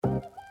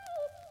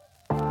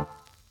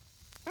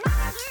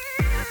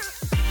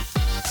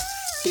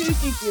Two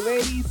geeky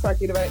ladies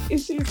talking about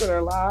issues in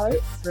our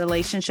lives,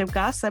 relationship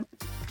gossip,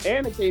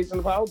 and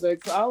occasional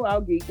politics, all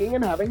out geeking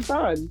and having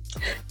fun.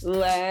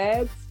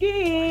 Let's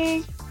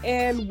geek!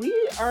 And we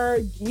are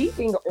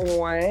geeking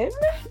on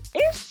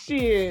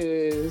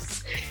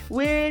issues.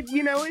 With,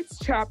 it's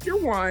chapter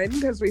 1,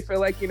 because we feel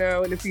like, in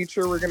the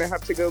future we're going to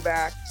have to go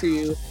back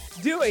to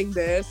doing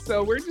this.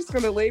 So we're just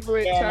going to label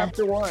it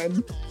chapter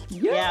 1.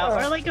 Yeah,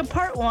 or like a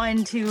part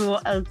 1 to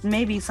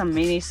maybe some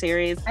mini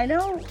series. I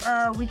know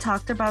we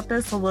talked about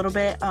this a little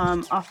bit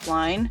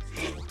offline,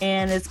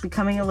 and it's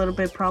becoming a little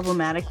bit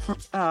problematic for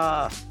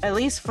at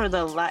least for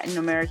the Latin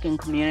American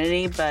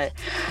community, but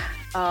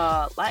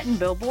Latin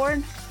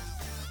Billboard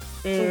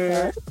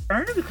is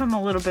starting to become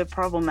a little bit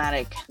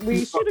problematic.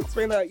 We should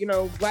explain that,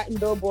 Latin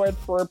Billboard,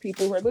 for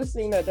people who are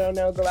listening that don't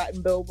know the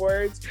Latin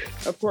Billboards.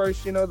 Of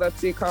course, that's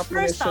the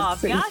accomplishment. First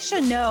off, y'all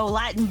should know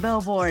Latin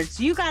Billboards.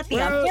 You got the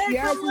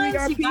American ones,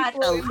 got you got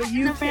people the in the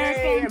Latin UK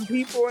American. and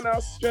people in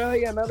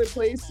Australia and other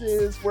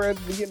places where,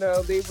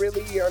 they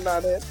really are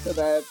not hip to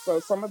that. So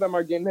some of them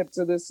are getting hip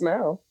to this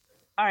now.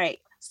 All right.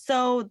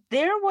 So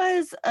there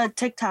was a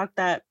TikTok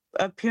that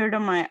appeared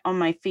on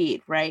my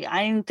feed, right?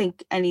 I didn't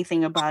think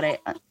anything about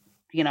it,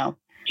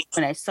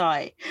 when I saw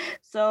it.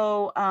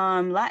 So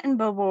Latin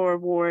Billboard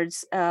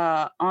Awards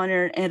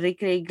honored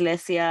Enrique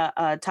Iglesias,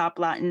 top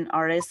Latin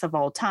artist of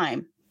all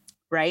time,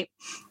 right?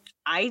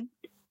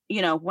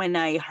 When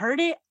I heard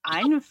it,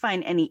 I didn't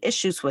find any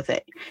issues with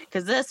it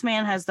because this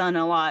man has done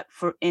a lot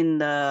in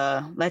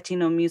the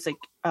Latino music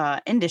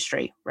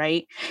industry,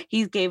 right?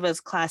 He gave us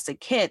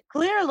classic hit.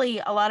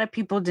 Clearly, a lot of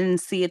people didn't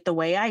see it the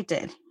way I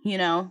did,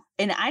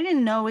 and I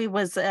didn't know it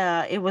was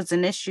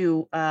an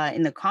issue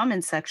in the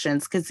comment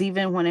sections, because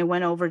even when I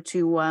went over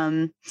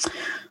to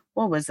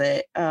what was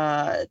it?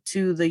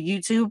 To the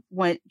YouTube,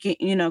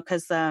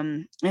 because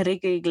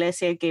Enrique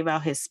Iglesias gave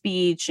out his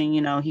speech,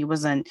 and he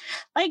wasn't,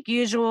 like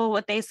usual,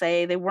 what they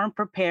say, they weren't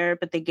prepared,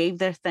 but they gave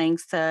their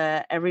thanks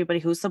to everybody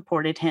who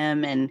supported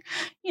him, and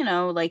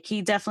like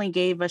he definitely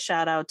gave a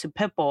shout out to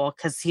Pitbull,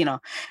 because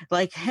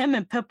like him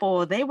and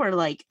Pitbull, they were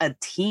like a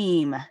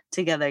team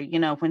together,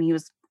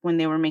 when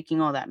they were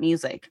making all that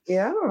music.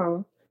 Yeah,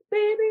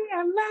 baby,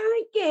 I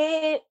like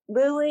it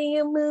the way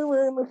you move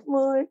on the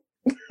floor.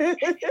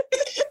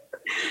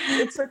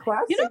 It's a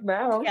classic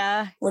now.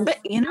 Yeah, when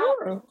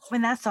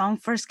that song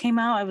first came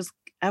out,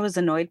 I was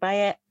annoyed by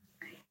it.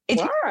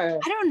 Why? I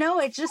don't know.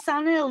 It just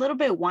sounded a little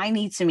bit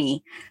whiny to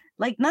me.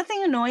 Like,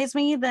 nothing annoys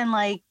me than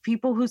like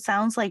people who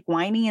sounds like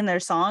whiny in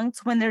their songs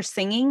when they're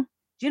singing.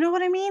 Do you know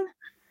what I mean?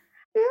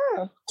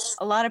 Yeah.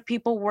 A lot of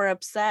people were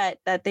upset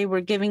that they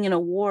were giving an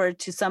award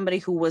to somebody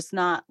who was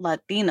not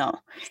Latino.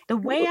 The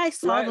way I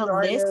saw Latin the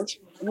artist. list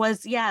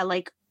was,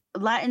 like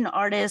Latin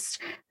artists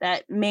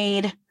that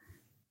made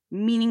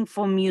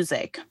meaningful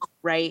music,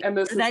 right? And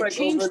that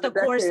changed the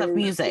course of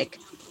music.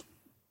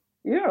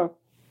 Yeah.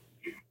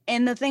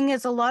 And the thing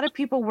is, a lot of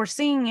people were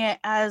seeing it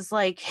as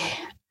like,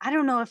 I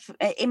don't know if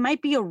it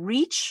might be a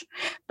reach,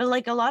 but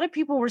like a lot of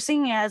people were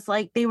seeing it as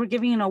like they were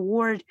giving an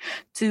award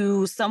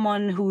to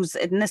someone whose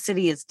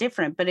ethnicity is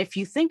different. But if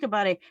you think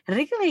about it,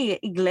 Enrique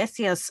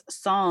Iglesias'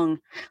 song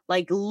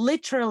like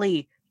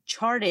literally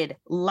charted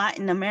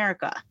Latin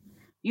America.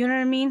 You know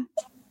what I mean?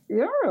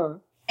 Yeah.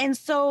 And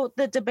so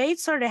the debate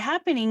started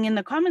happening in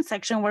the comment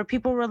section where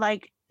people were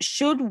like,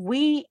 should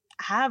we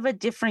have a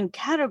different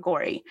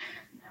category?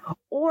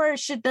 Or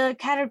should the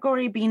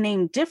category be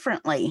named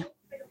differently?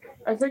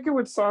 I think it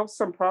would solve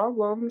some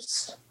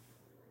problems.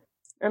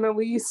 And at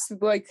least,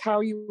 like how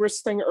you were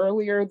saying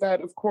earlier,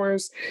 that of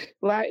course,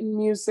 Latin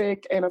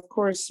music and of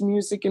course,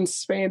 music in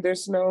Spain,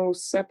 there's no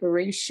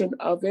separation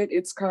of it.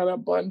 It's kind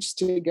of bunched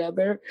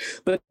together.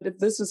 But if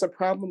this is a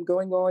problem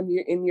going on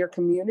in your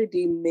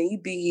community,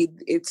 maybe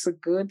it's a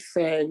good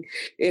thing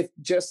if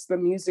just the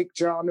music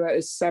genre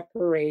is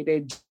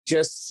separated,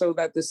 just so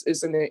that this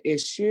isn't an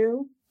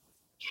issue.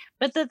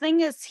 But the thing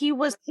is, he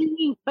was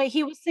singing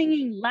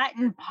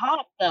Latin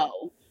pop,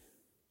 though.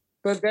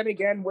 But then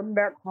again, wouldn't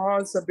that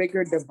cause a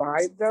bigger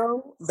divide,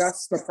 though?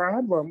 That's the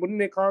problem.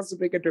 Wouldn't it cause a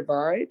bigger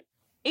divide?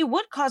 It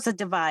would cause a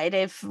divide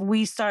if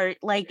we start,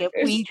 like, because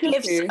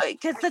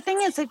the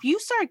thing is, if you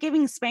start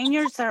giving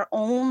Spaniards their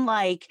own,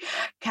 like,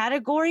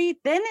 category,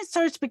 then it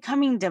starts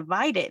becoming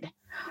divided,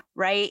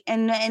 right?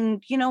 And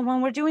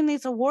when we're doing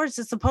these awards,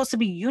 it's supposed to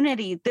be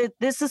unity.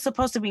 This is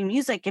supposed to be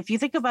music. If you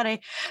think about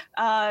it,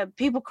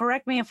 people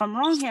correct me if I'm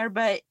wrong here,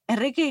 but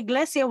Enrique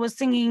Iglesias was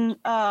singing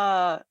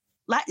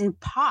Latin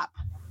pop.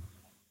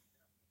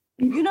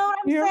 You know what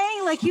I'm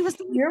saying? Like, he was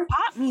singing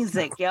pop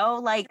music, yo.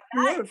 Like,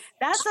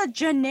 that's a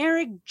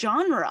generic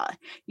genre.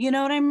 You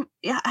know what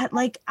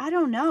I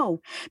don't know.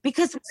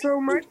 Because...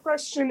 So my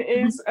question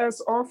is,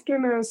 as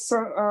often as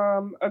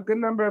a good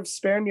number of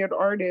Spaniard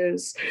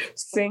artists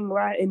sing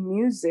Latin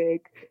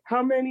music,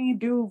 how many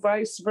do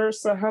vice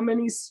versa? How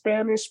many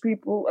how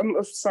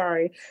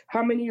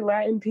many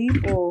Latin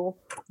people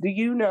do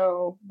you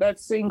know that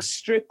sing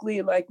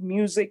strictly like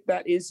music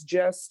that is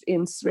just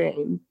in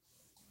Spain?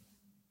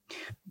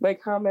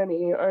 Like, how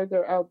many are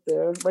there out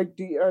there? Like,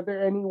 are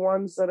there any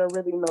ones that are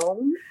really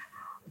known?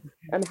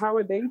 And how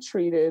are they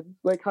treated?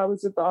 Like, how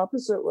is it the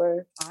opposite way?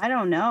 I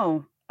don't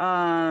know.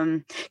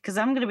 Because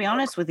I'm gonna be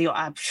honest with you,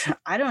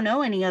 I don't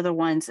know any other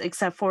ones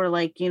except for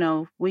like, you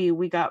know, we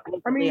got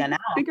I mean, now.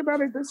 think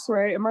about it this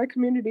way. In my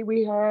community,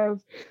 we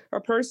have a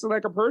person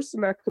that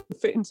could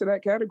fit into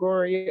that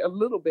category a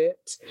little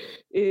bit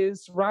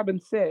is Robin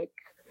Thicke.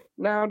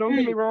 Now, don't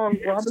get me wrong,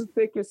 Robin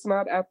Thicke is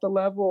not at the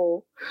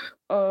level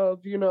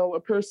of, you know, a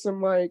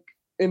person like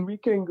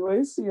Enrique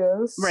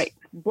Iglesias. Right.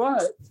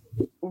 But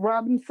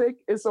Robin Thicke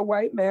is a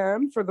white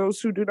man, for those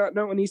who do not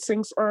know, and he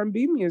sings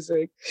R&B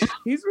music.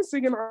 He's been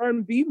singing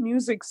R&B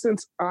music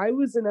since I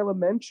was in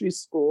elementary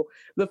school.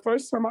 The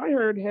first time I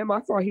heard him,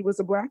 I thought he was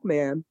a black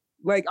man.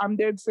 Like, I'm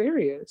dead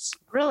serious.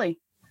 Really?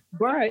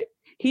 But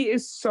he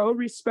is so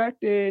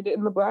respected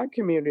in the black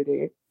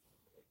community.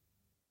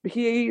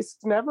 He's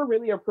never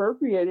really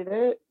appropriated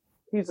it.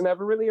 He's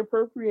never really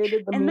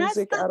appropriated the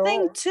music at all.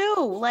 And that's the thing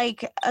too.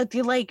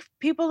 Like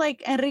people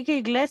like Enrique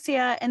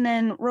Iglesias and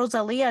then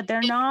Rosalia,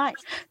 they're not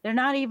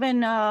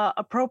even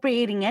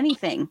appropriating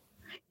anything.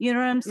 You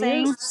know what I'm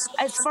saying? Yes.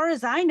 As far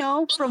as I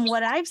know, from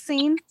what I've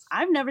seen,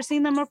 I've never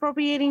seen them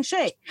appropriating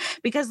shit.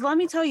 Because let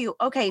me tell you,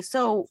 okay,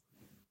 so,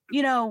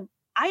 you know,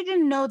 I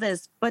didn't know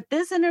this, but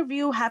this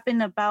interview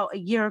happened about a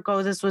year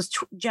ago. This was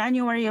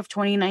January of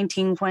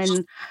 2019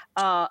 when,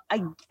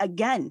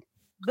 again,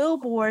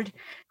 Billboard,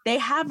 they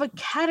have a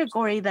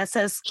category that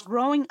says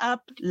growing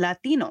up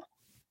Latino,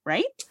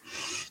 right?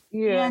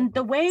 Yeah. And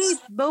the way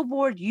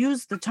Billboard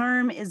used the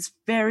term is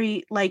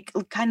very like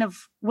kind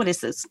of, what is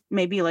this?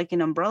 Maybe like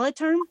an umbrella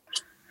term?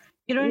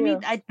 You know what I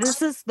mean?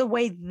 This is the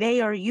way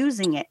they are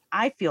using it,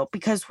 I feel,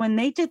 because when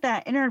they did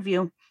that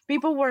interview,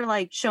 people were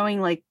like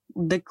showing like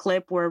the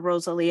clip where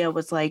Rosalia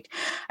was like,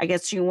 I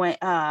guess she went,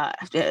 I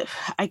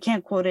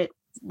can't quote it,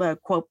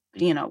 but quote,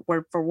 you know,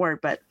 word for word.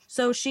 But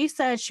so she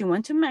said she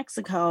went to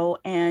Mexico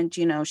and,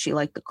 you know, she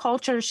liked the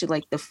culture, she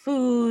liked the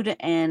food.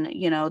 And,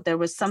 you know, there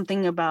was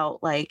something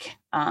about like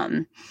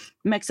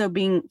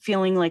Mexico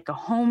feeling like a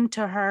home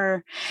to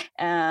her,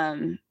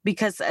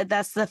 because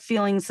that's the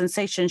feeling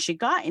sensation she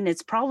got. And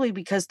it's probably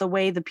because the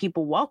way the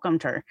people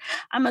welcomed her.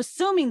 I'm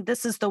assuming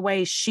this is the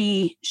way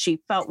she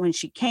felt when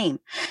she came.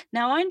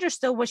 Now, I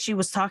understood what she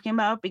was talking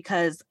about,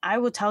 because I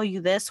will tell you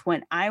this,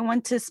 when I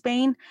went to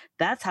Spain,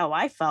 that's how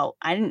I felt.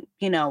 I didn't,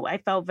 you know, I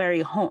felt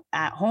very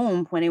at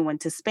home when I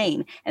went to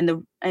Spain. And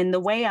the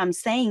way I'm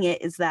saying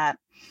it is that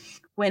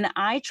when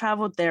I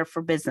traveled there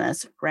for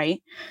business,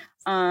 right?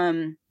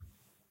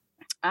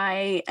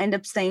 I ended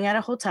up staying at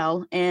a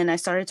hotel and I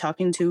started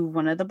talking to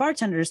one of the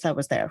bartenders that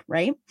was there,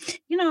 right?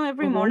 You know,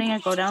 every morning I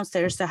go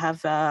downstairs to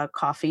have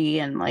coffee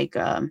and like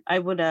I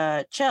would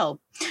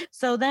chill.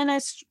 So then I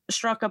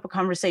struck up a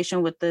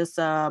conversation with this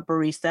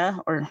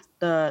barista or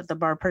the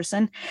bar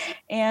person.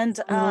 And,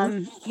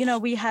 you know,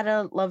 we had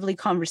a lovely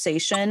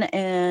conversation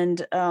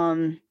and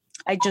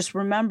I just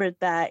remembered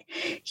that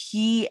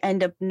he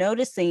ended up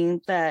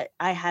noticing that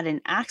I had an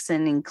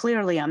accent and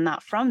clearly I'm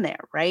not from there,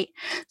 right?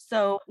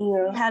 So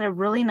we had a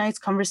really nice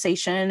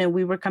conversation and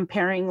we were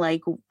comparing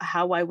like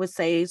how I would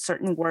say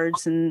certain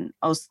words and,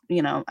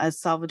 you know, as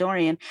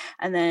Salvadorian.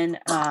 And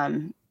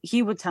then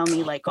he would tell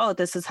me like, oh,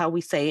 this is how we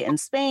say it in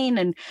Spain.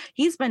 And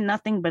he's been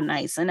nothing but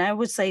nice. And I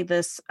would say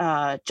this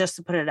just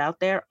to put it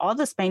out there, all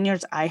the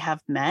Spaniards I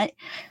have met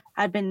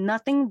had been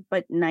nothing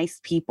but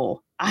nice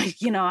people. I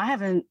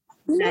haven't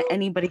met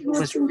anybody who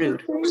was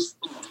rude.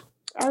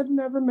 I've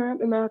never met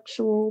an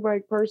actual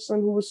like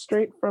person who was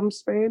straight from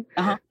Spain.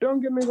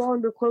 Don't get me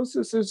wrong, the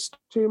closest is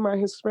to my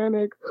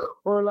Hispanic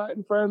or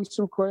Latin friends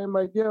who claim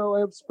like, yo,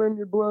 I have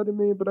Spaniard blood in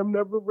me, but I've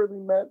never really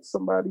met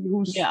somebody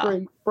who's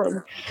straight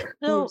from,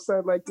 who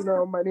said like, you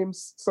know, my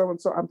name's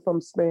so-and-so, I'm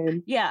from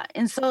Spain. Yeah,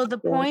 and so the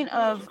point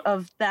of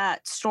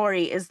that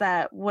story is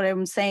that what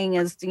I'm saying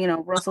is, you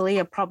know,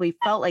 Rosalia probably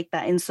felt like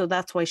that, and so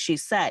that's why she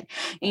said,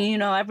 and, you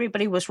know,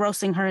 everybody was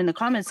roasting her in the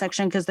comment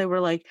section because they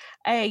were like,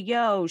 hey,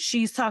 yo,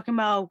 she's talking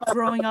about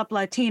growing up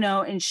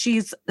Latino and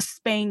she's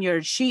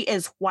Spaniard. She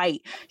is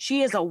white.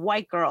 She is a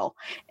white girl.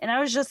 And I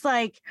was just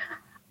like,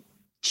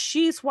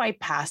 she's white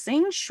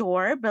passing,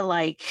 sure, but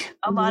like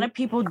a lot of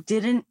people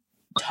didn't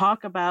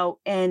talk about,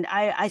 and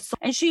I saw,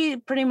 and she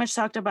pretty much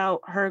talked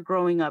about her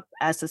growing up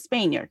as a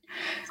Spaniard.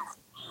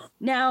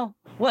 Now,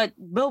 what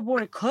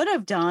Billboard could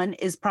have done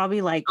is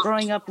probably like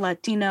growing up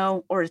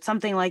Latino or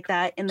something like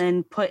that, and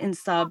then put in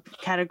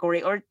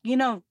subcategory, or, you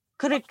know,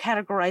 could have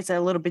categorized it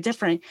a little bit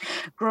different,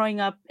 growing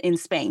up in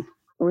Spain.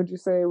 Would you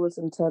say it was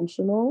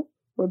intentional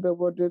what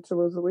Billboard did to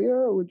Rosalia,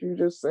 or would you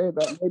just say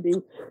that maybe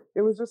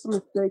it was just a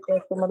mistake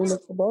that somebody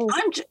missed the boat?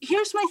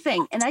 Here's my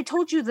thing, and I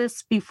told you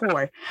this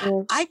before.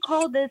 I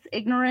call this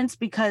ignorance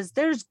because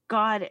there's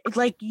God,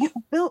 like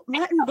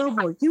Latin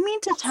Billboard. You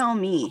mean to tell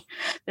me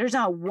there's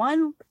not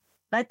one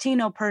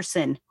Latino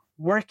person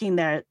working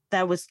there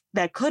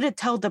that could have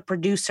told the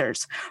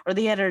producers or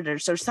the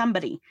editors or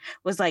somebody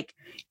was like,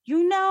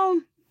 you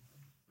know,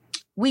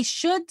 we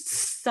should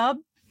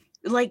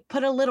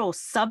put a little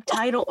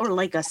subtitle or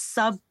like a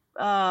sub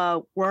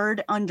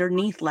word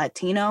underneath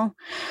Latino,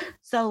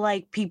 so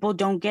like people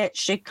don't get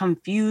shit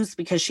confused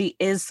because she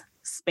is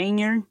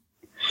Spaniard.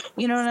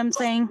 You know what I'm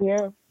saying?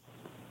 Yeah.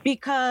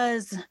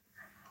 Because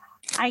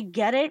I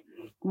get it.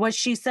 What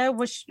she said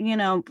was,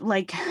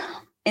 like,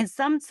 in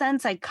some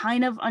sense, I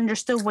kind of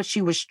understood what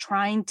she was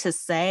trying to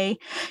say,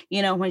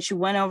 when she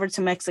went over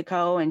to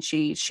Mexico and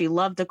she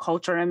loved the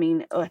culture. I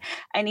mean,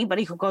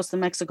 anybody who goes to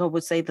Mexico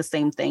would say the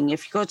same thing.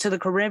 If you go to the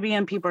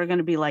Caribbean, people are going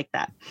to be like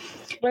that.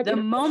 But The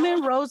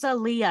moment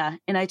Rosalia,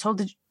 and I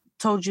told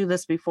you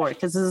this before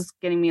because this is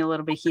getting me a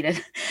little bit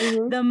heated.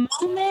 The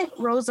moment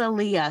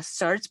Rosalia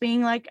starts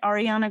being like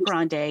Ariana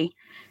Grande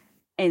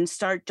and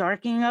start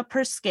darkening up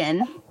her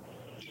skin,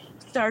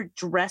 start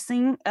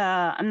dressing,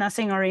 I'm not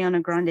saying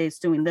Ariana Grande is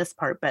doing this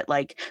part, but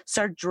like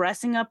start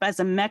dressing up as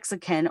a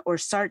Mexican or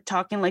start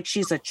talking like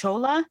she's a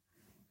chola,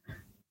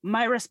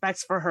 my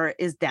respects for her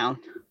is down.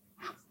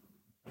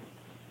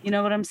 You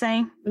know what I'm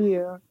saying?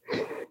 Yeah.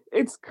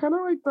 It's kind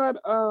of like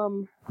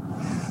that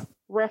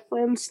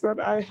reference that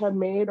I had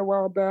made a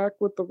while back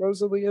with the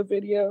Rosalia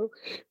video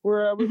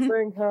where I was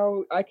saying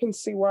how I can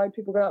see why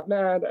people got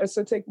mad. I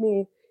said, take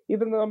me.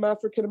 Even though I'm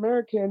African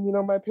American,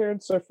 my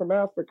parents are from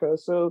Africa.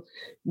 So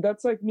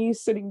that's like me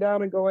sitting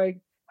down and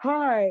going,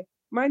 hi,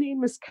 my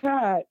name is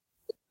Kat.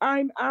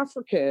 I'm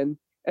African.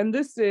 And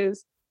this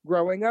is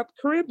Growing Up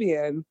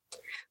Caribbean.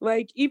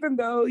 Like, even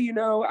though,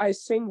 I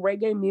sing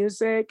reggae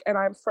music and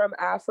I'm from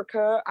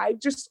Africa, I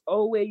just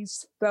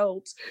always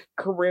felt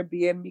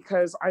Caribbean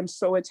because I'm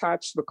so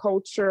attached to the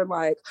culture.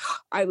 Like,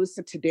 I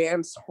listen to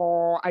dance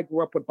hall. I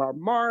grew up with Bob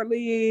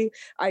Marley.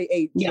 I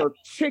ate jerk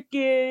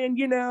chicken,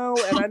 and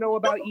I know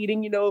about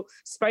eating,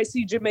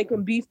 spicy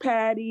Jamaican beef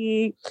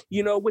patty,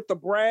 with the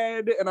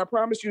bread. And I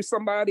promise you,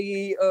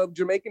 somebody of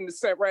Jamaican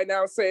descent right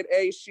now said,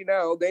 hey,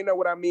 they know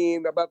what I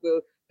mean about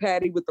the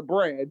patty with the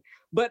bread.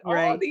 But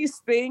all these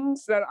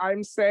things that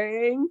I'm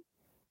saying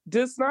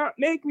does not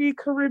make me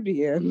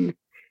Caribbean.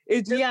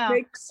 It just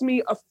makes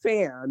me a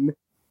fan,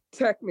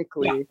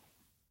 technically.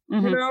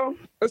 So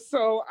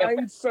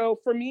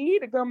for me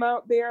to come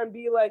out there and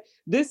be like,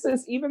 this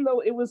is, even though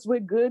it was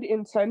with good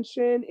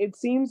intention, it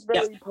seems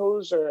very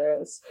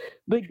poserious.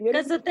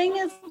 Because the thing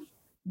is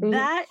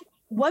that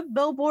what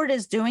Billboard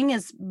is doing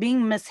is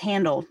being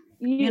mishandled.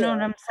 You know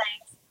what I'm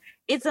saying?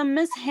 It's a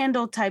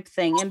mishandled type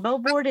thing. And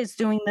Billboard is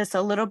doing this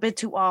a little bit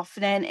too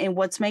often. And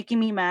what's making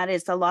me mad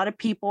is a lot of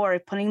people are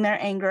putting their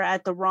anger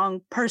at the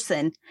wrong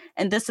person.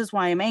 And this is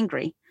why I'm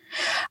angry.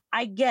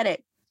 I get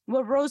it.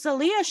 What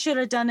Rosalia should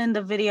have done in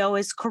the video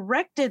is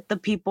corrected the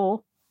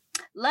people.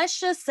 Let's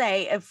just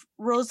say if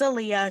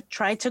Rosalia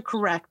tried to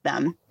correct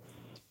them,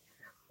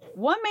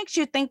 what makes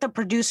you think the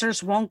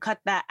producers won't cut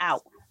that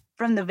out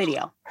from the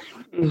video?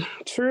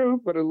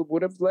 True, but it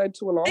would have led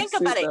to a lawsuit,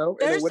 though,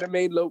 and it would have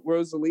made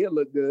Rosalia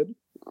look good.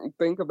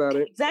 Think about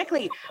it.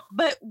 Exactly.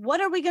 But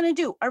what are we going to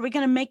do? Are we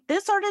going to make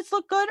this artist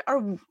look good,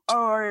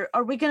 or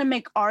are we going to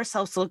make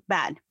ourselves look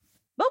bad?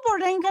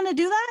 Billboard ain't going to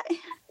do that.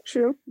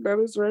 True. That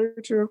is very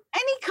true.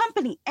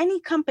 Any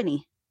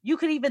company. You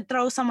could even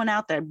throw someone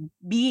out there,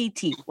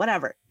 BET,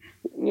 whatever.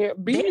 Yeah,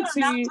 BET they are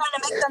not trying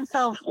to make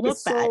themselves look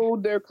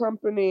sold bad. their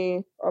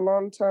company a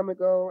long time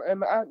ago,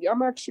 and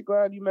I'm actually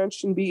glad you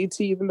mentioned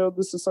BET, even though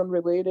this is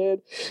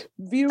unrelated.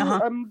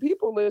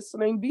 People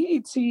listening,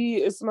 BET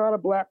is not a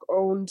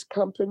Black-owned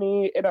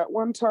company. It at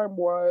one time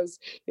was.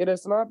 It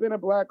has not been a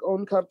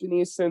Black-owned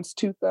company since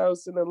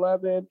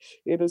 2011.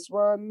 It is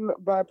run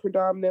by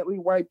predominantly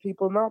white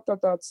people. Not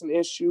that that's an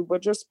issue,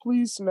 but just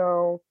please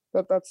know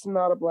that that's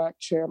not a Black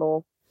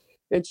channel.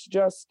 It's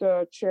just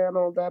a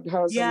channel that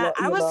has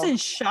I was in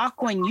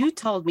shock when you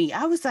told me.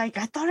 I was like,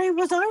 I thought it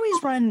was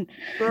always run.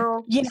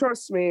 Girl,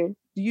 trust me.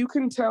 You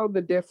can tell the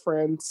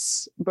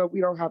difference, but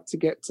we don't have to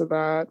get to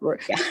that.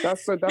 Right? Yeah.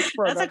 That's a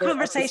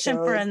conversation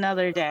episode. for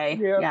another day.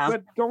 Yeah,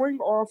 but going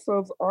off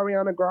of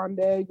Ariana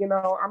Grande,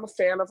 I'm a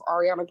fan of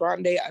Ariana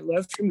Grande. I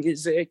love her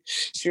music.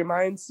 She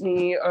reminds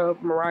me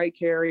of Mariah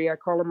Carey. I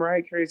call her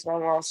Mariah Carey's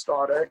long lost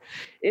daughter.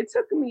 It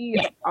took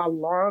me a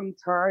long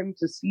time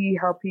to see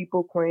how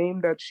people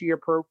claim that she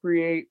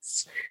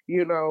appropriates,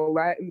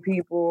 Latin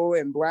people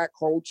and Black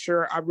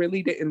culture. I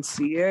really didn't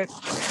see it.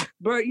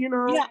 But, Yeah,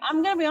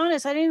 I'm going to be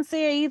honest. I didn't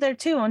see it either,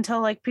 too,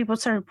 until, people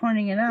started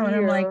pointing it out. And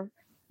I'm like,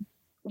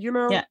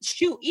 yeah,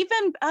 shoot.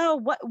 Even,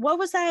 what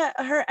was that?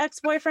 Her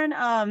ex-boyfriend,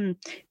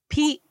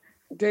 Pete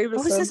Davidson.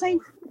 What was his name?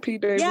 Pete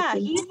Davidson. Yeah,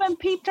 he even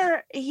peeped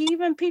her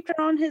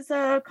on his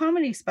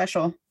comedy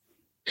special.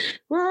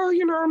 Well,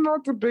 I'm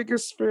not the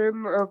biggest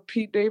fan of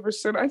Pete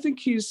Davidson. I think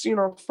he's,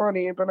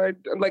 funny, but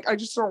I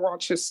just don't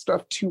watch his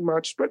stuff too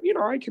much. But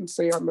I can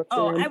say I'm a fan.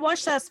 Oh, I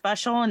watched that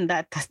special, and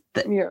I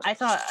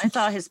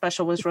thought his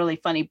special was really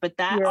funny. But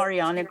that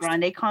Ariana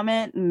Grande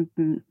comment.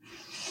 Mm-hmm.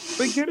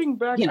 But getting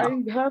back,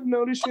 I have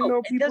noticed,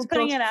 people just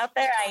putting it out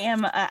there.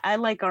 I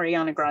like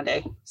Ariana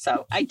Grande,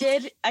 so I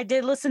did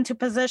listen to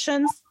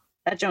Positions.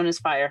 That Joan is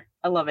fire.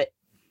 I love it.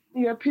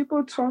 Yeah,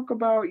 people talk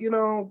about,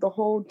 the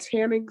whole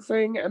tanning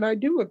thing, and I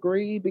do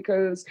agree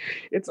because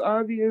it's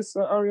obvious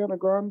that Ariana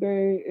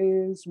Grande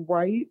is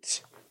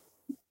white,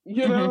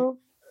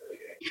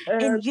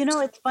 And you know,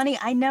 it's funny.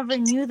 I never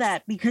knew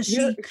that because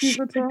she's she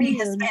could be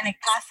Italian. Hispanic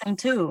passing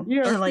too.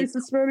 Yeah, like she's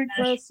Hispanic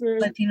passing.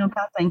 Latino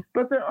passing.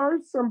 But there are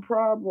some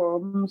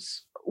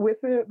problems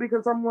with it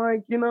because I'm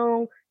like, you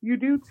know, you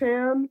do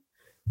tan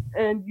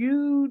and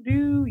you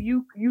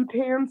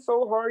tan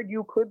so hard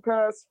you could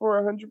pass for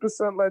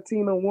 100%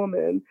 Latino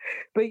woman.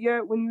 But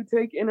yet when you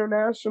take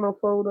international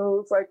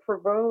photos like for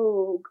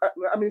Vogue,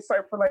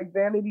 for like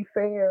Vanity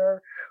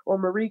Fair or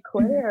Marie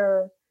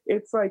Claire,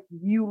 it's like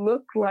you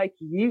look like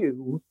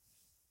you.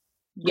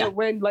 Yeah. But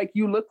when like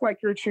you look like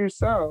your true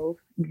self,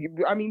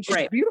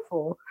 she's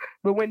beautiful.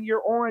 But when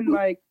you're on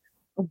like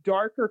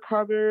darker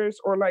colors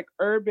or like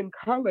urban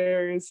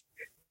colors,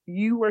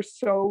 you are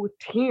so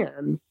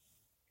tan.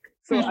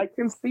 So I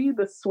can see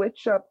the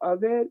switch up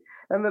of it.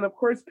 And then, of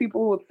course,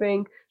 people will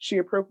think she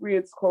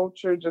appropriates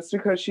culture just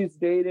because she's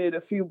dated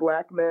a few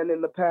Black men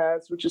in the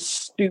past, which is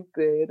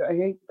stupid. I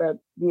hate that,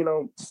 you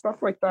know,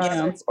 stuff like that.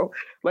 Yeah. So,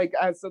 like,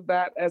 as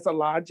a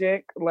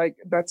logic, like,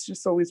 that's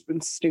just always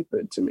been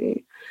stupid to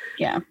me.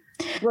 Yeah.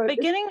 But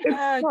getting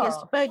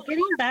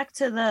back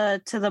to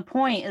the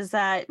point is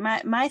that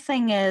my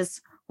thing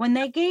is, when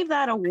they gave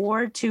that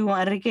award to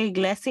Enrique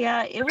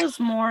Iglesias, it was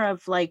more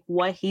of like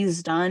what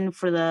he's done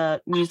for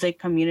the music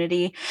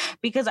community.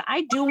 Because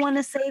I do want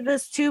to say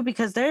this too,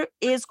 because there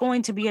is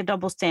going to be a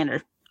double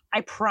standard. I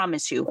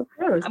promise you.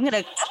 I'm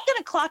gonna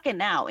clock it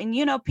now. And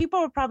you know, people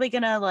are probably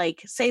gonna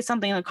like say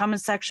something in the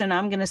comment section.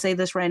 I'm gonna say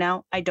this right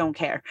now. I don't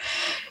care.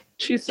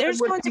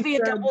 There's going to be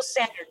a double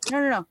standard.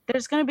 No.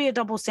 There's going to be a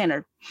double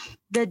standard.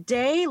 The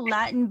day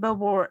Latin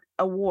Billboard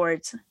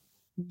Awards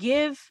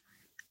give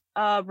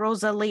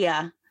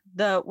Rosalia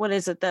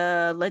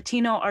the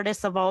Latino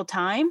artist of all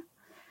time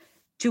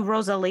to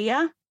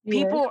Rosalia,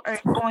 people are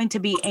going to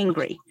be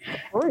angry.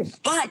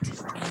 But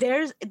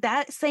there's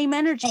that same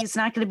energy is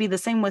not going to be the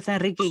same with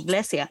Enrique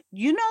Iglesias.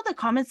 You know, the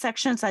comment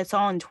sections I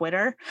saw on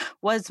Twitter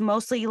was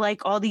mostly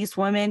like all these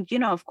women, you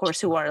know, of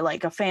course, who are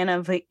like a fan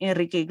of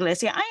Enrique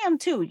Iglesias. I am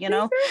too, you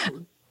know.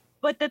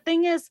 But the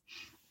thing is,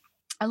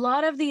 a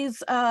lot of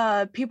these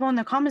people in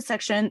the comment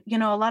section, you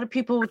know, a lot of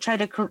people will try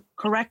to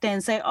correct it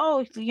and say,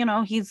 oh, you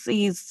know,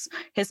 he's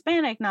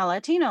Hispanic, not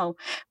Latino.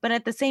 But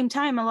at the same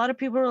time, a lot of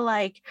people are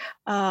like,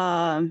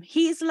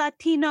 he's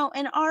Latino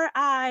in our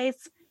eyes.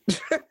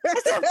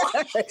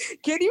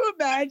 Can you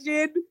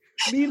imagine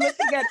me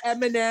looking at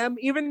Eminem,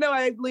 even though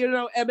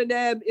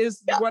Eminem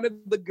is one of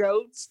the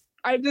GOATs?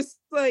 I'm just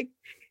like,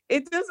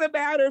 it doesn't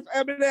matter if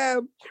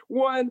Eminem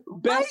won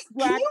Best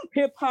Black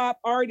Hip Hop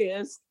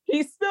Artist.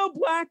 He's still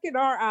Black in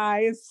our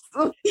eyes.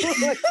 But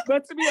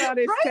to be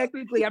honest,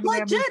 technically,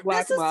 Eminem is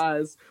Black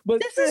Laws.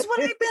 But this is what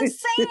I've been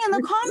saying in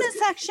the comment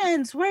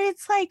sections, where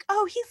it's like,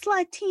 oh, he's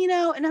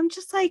Latino, and I'm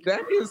just like,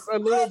 that is a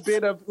little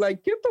bit of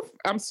like, get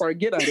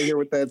out of here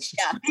with that.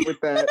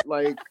 With that,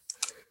 like,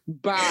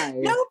 bye.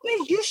 No,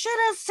 but you should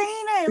have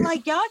seen it.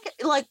 Like, y'all,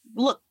 like,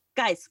 look.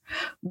 Guys,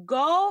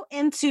 go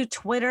into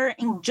Twitter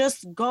and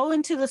just go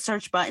into the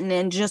search button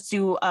and just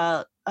do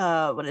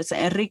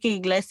Enrique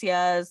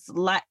Iglesias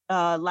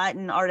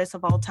Latin artist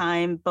of all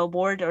time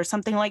Billboard or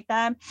something like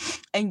that,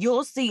 and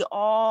you'll see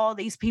all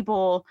these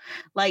people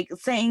like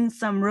saying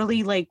some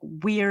really like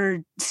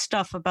weird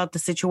stuff about the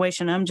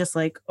situation. I'm just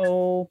like,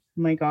 oh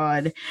my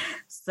god.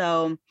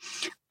 So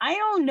I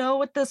don't know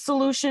what the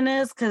solution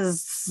is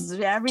because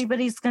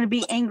everybody's going to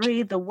be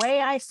angry. The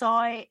way I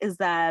saw it is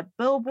that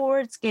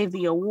Billboards gave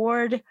the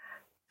award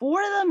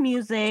for the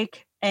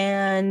music,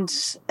 and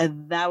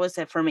that was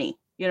it for me.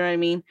 You know what I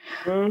mean?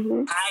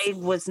 Mm-hmm. I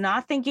was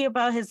not thinking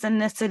about his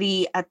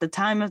ethnicity at the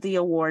time of the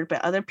award,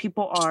 but other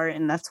people are,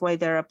 and that's why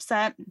they're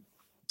upset.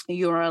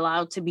 You're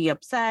allowed to be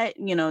upset.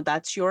 You know,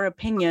 that's your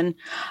opinion.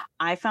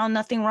 I found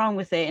nothing wrong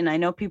with it, and I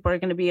know people are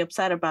going to be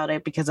upset about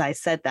it because I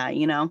said that,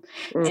 you know?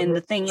 Mm-hmm. And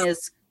the thing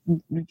is,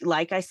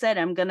 like I said,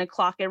 I'm going to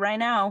clock it right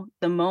now.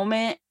 The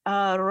moment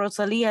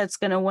Rosalia is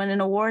going to win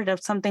an award of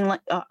something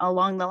like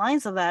along the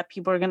lines of that,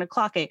 people are going to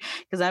clock it.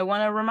 Because I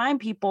want to remind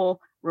people,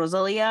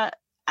 Rosalia,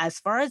 as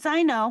far as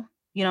I know,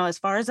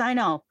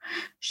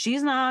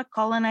 she's not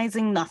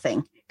colonizing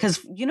nothing.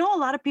 Because, you know, a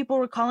lot of people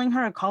were calling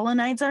her a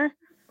colonizer.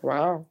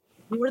 Wow.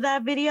 For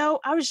that video,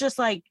 I was just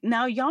like,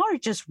 now y'all are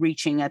just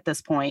reaching at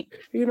this point.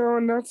 You know,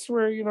 and that's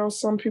where, you know,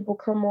 some people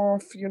come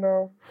off, you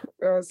know,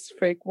 as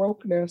fake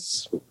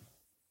wokeness.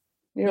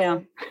 Yeah.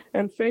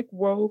 And fake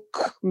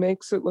woke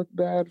makes it look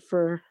bad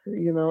for,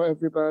 you know,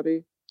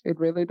 everybody. It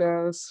really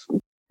does.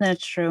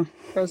 That's true.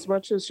 As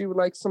much as you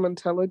like some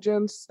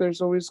intelligence,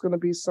 there's always going to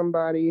be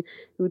somebody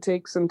who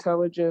takes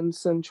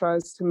intelligence and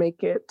tries to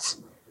make it,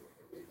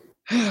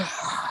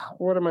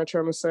 what am I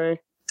trying to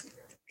say?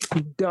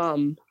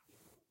 Dumb.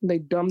 They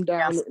dumb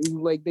down,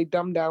 like they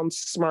dumb down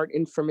smart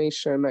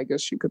information. I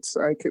guess you could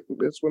say.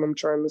 That's what I'm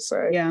trying to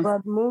say. Yeah.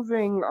 But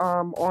moving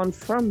on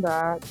from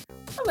that.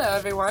 Hello,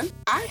 everyone.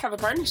 I have a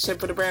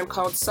partnership with a brand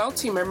called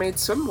Salty Mermaid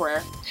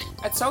Swimwear.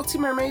 At Salty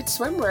Mermaid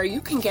Swimwear,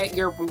 you can get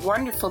your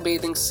wonderful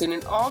bathing suit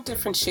in all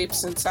different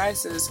shapes and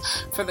sizes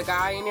for the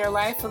guy in your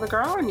life or the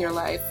girl in your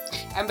life.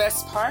 And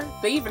best part,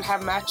 they even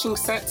have matching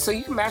sets so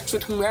you can match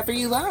with whomever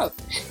you love.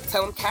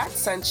 Tell them Kat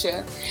sent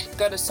you.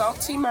 Go to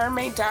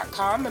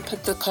saltymermaid.com and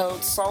put the code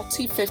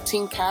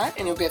SALTY15CAT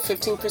and you'll get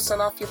 15%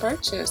 off your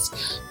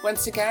purchase.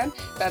 Once again,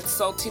 that's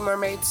Salty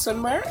Mermaid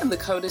Swimwear and the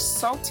code is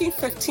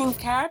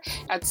SALTY15CAT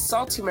at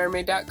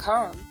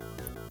saltymermaid.com.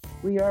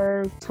 We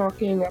are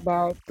talking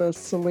about the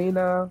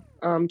Selena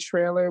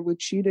trailer,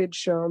 which you did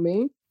show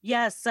me.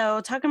 Yes,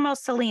 so talking about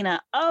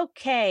Selena.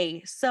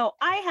 Okay, so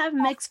I have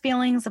mixed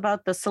feelings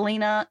about the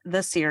Selena,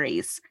 the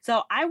series.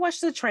 So I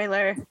watched the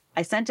trailer.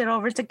 I sent it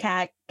over to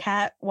Kat.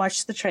 Kat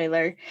watched the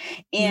trailer.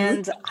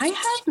 And I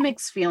have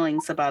mixed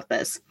feelings about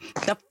this.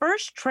 The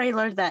first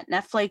trailer that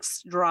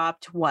Netflix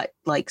dropped,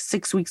 like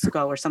 6 weeks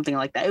ago or something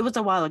like that. It was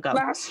a while ago.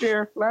 Last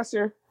year.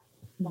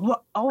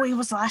 What? Oh, it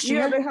was last year?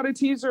 Yeah, they had a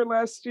teaser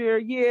last year.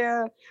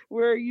 Yeah,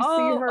 where you see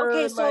her,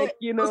 okay, so, like,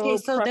 you know. Okay,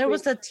 so there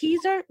was a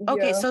teaser?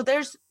 Okay, Yeah. so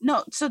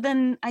so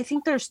then I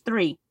think there's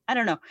 3. I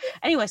don't know.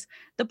 Anyways,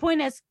 the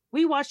point is,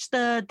 we watched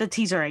the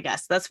teaser, I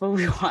guess. That's what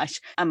we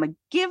watched. I'm going to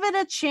give it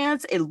a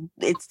chance.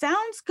 It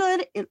sounds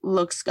good. It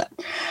looks good.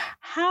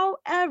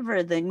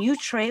 However, the new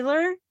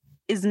trailer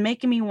is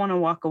making me want to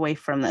walk away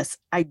from this.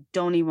 I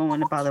don't even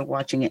want to bother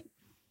watching it.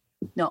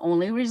 The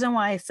only reason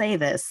why I say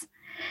this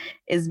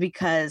is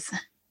because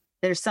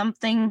there's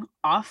something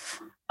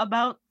off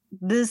about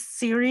this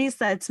series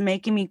that's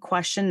making me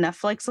question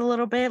Netflix a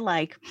little bit.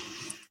 Like,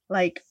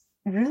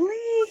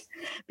 really?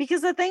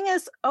 Because the thing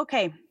is,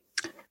 okay,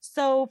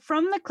 so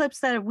from the clips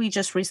that we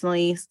just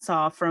recently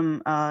saw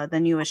from the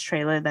newest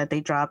trailer that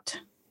they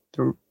dropped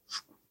a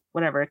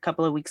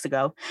couple of weeks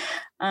ago,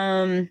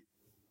 my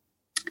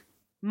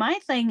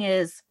thing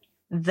is,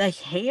 the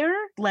hair,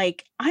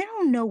 like, I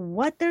don't know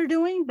what they're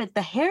doing, but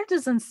the hair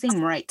doesn't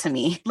seem right to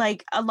me.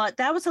 Like,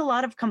 that was a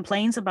lot of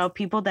complaints about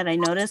people that I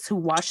noticed who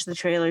watched the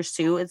trailers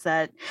too, is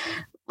that,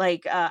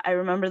 like, I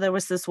remember there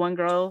was this one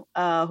girl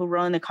who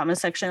wrote in the comment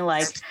section,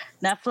 like,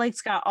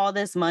 Netflix got all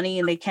this money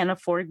and they can't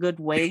afford good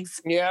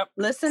wigs. Yep.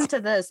 Listen to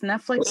this.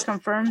 Netflix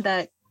confirmed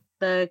that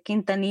the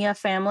Quintanilla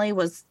family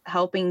was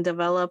helping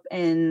develop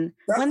when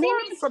they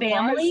mean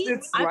family,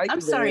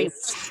 I'm sorry.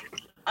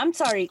 I'm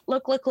sorry.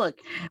 Look.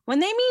 When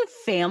they mean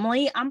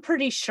family, I'm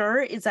pretty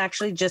sure it's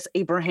actually just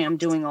Abraham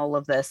doing all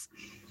of this.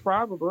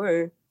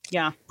 Probably.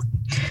 Yeah.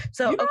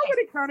 So you know what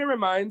it kind of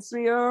reminds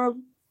me of?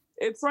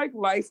 It's like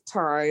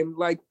Lifetime,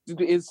 like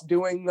is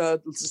doing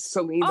the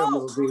Selena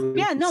movie.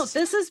 Yeah, no,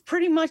 this is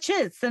pretty much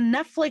it. It's the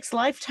Netflix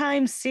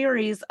Lifetime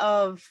series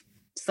of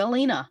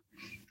Selena.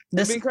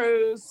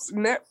 Because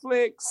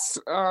Netflix,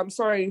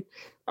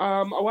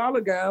 a while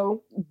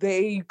ago,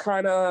 they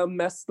kind of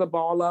messed the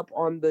ball up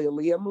on the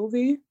Aaliyah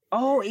movie.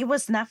 Oh, it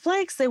was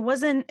Netflix? It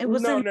wasn't. No.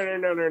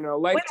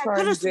 Lifetime. Wait, I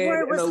could have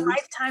swore it was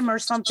Lifetime or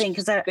something.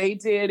 Because they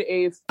did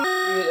of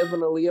an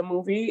Aaliyah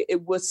movie.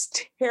 It was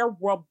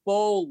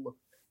terrible.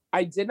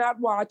 I did not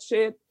watch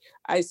it.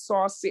 I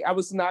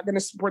was not going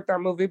to support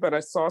that movie, but I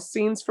saw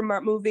scenes from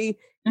that movie.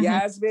 Mm-hmm.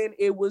 Yasmin,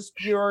 it was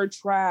pure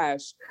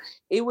trash.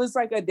 It was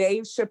like a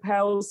Dave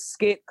Chappelle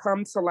skit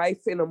come to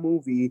life in a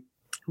movie.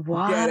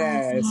 Wow.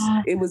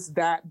 Deadass. It was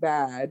that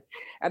bad.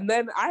 And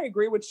then I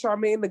agree with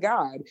Charmaine the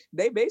God.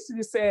 They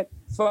basically said,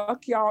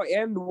 fuck y'all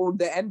and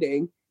the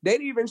ending. They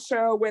didn't even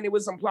show when it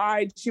was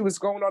implied she was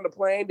going on the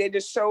plane. They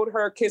just showed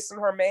her kissing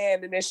her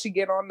man and then she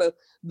get on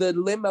the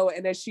limo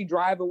and then she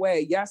drive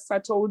away. Yes, I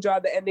told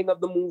y'all the ending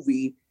of the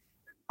movie.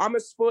 I'm going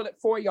to spoil it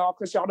for y'all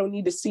because y'all don't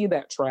need to see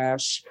that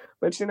trash.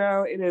 But,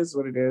 it is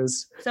what it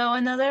is. So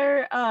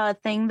another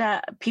thing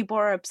that people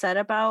are upset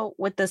about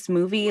with this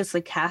movie is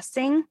the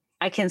casting.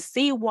 I can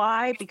see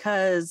why,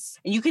 because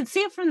you can see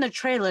it from the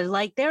trailer.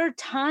 Like, there are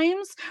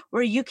times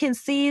where you can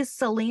see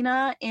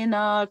Selena in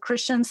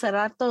Christian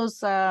Serrato's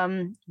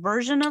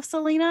version of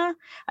Selena.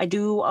 I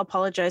do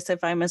apologize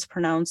if I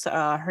mispronounce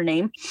her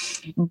name.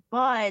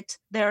 But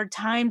there are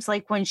times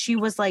like when she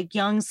was like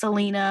young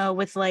Selena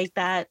with like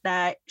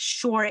that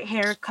short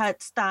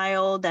haircut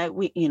style that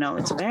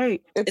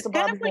it's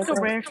kind of like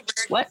a rare,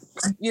 what?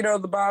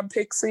 The Bob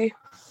Pixie.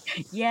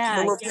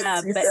 Yeah,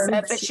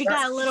 but she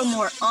got a little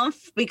more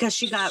oomph because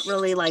she got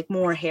really like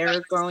more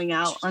hair growing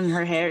out on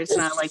her hair. It's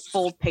not like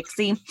full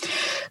pixie.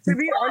 To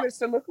be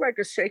honest, it looked like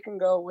a shake and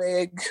go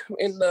wig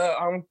in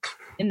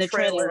the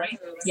trailer, right?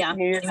 Yeah.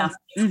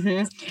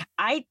 Mm-hmm.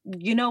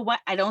 You know what?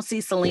 I don't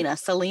see Selena.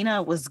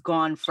 Selena was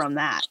gone from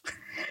that.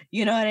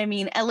 You know what I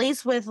mean? At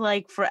least with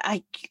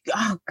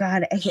oh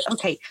God.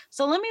 Okay.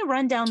 So let me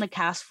run down the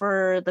cast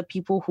for the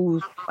people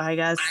who I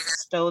guess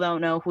still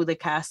don't know who the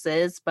cast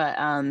is, but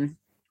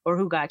or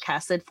who got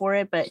casted for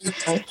it. But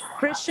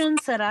Christian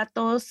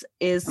Serratos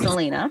is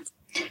Selena,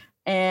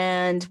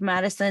 and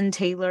Madison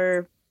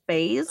Taylor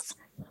Bayes,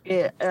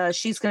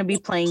 she's going to be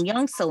playing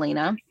young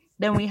Selena.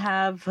 Then we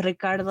have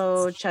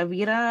Ricardo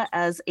Chavira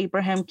as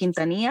Abraham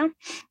Quintanilla.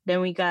 Then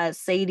we got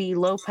Sadie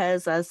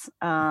Lopez as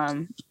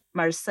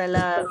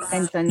Marcela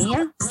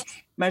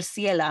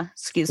Marciela,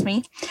 excuse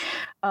me.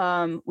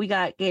 We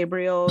got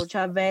Gabriel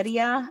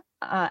Chaveria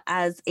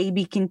as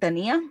A.B.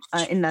 Quintanilla,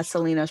 and that's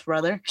Selena's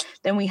brother.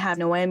 Then we have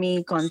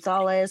Noemi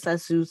Gonzalez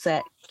as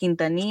Suzette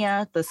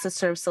Quintanilla, the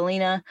sister of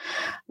Selena.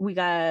 We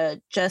got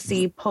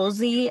Jesse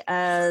Posey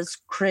as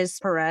Chris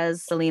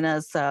Perez,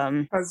 Selena's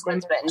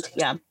husband.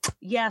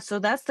 Yeah. So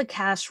that's the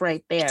cast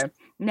right there.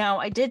 Now,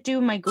 I did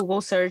do my Google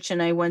search,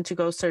 and I went to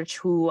go search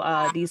who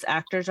these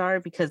actors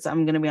are, because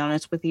I'm going to be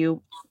honest with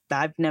you,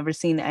 I've never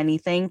seen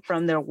anything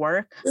from their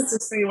work. Just to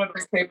see what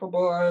they're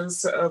capable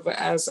of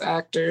as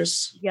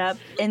actors. Yep.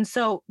 And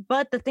so,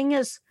 but the thing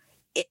is,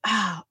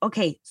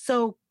 okay,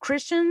 so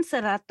Christian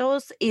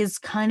Serratos is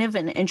kind of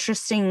an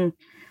interesting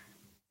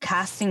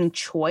casting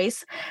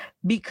choice,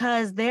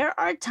 because there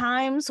are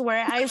times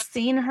where I've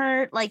seen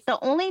her, like the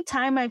only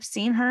time I've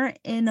seen her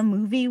in a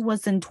movie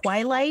was in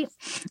Twilight,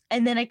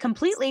 and then I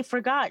completely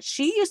forgot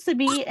she used to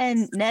be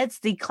in Ned's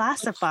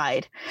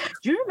Declassified.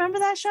 Do you remember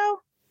that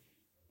show?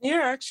 Yeah,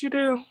 I actually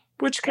do.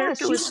 Which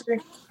character was she?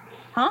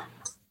 Huh?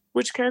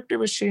 Which character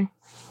was she?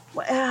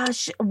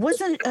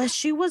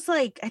 She was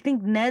like, I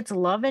think Ned's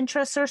love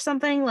interest or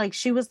something. Like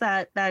she was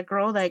that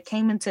girl that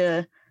came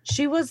into.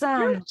 She was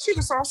she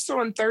was also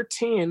in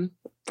 13.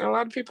 A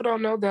lot of people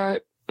don't know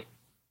that.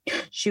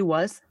 She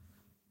was.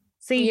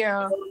 See,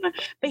 yeah.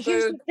 But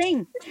here's the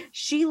thing: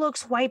 she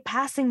looks white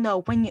passing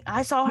though. When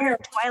I saw her in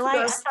Twilight,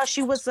 I thought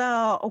she was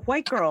a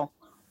white girl.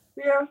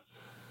 Yeah.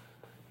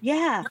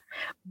 Yeah,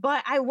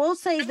 but I will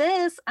say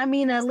this. I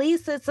mean, at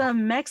least it's a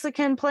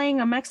Mexican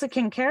playing a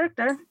Mexican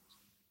character.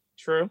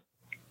 True.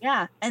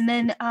 Yeah, and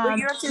then well,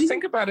 you have to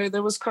think about it.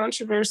 There was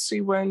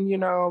controversy when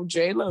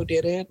J-Lo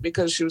did it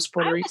because she was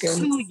Puerto Rican. I was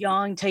too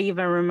young to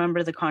even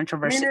remember the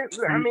controversy.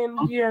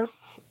 Yeah.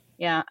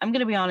 Yeah, I'm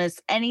gonna be honest.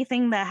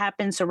 Anything that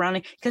happens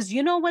surrounding, because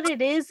you know what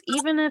it is.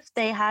 Even if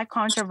they had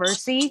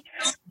controversy,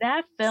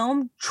 that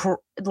film,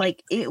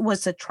 it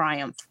was a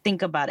triumph.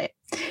 Think about it.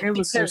 It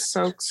was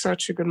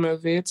such a good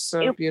movie. It's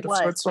so beautiful.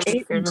 It's one of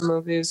my favorite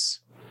movies.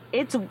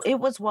 It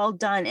was well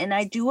done, and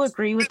I do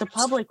agree with the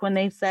public when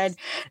they said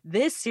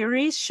this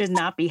series should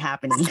not be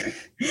happening.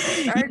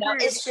 I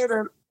agree. It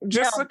shouldn't.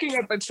 Just looking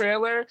at the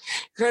trailer,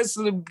 because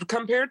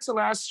compared to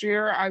last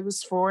year, I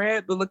was for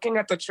it. But looking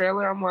at the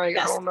trailer, I'm like,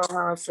 I don't know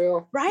how I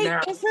feel. Right? Now.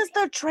 This is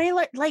the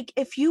trailer. Like,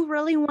 if you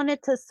really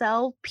wanted to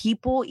sell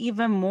people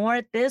even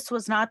more, this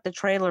was not the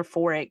trailer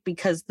for it,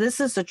 because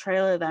this is the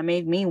trailer that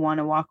made me want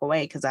to walk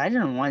away, because I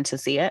didn't want to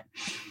see it.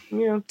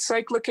 Yeah, it's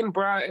like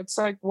it's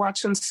like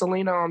watching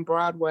Selena on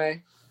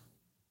Broadway.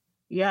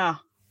 Yeah.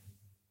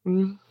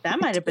 Mm-hmm.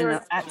 That might have been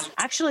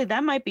actually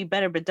that might be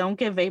better, but don't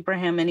give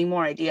Abraham any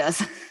more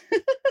ideas.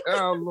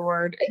 Oh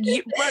Lord.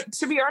 But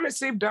to be honest,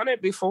 they've done it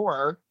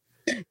before.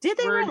 Did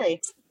they really?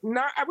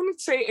 Not, I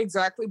wouldn't say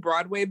exactly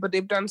Broadway, but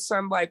they've done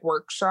some like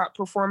workshop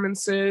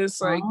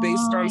performances, like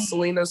based on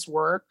Selena's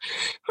work.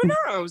 Who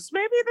knows?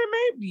 Maybe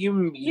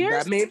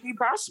that may be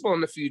possible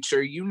in the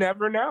future. You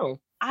never know.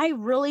 I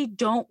really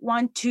don't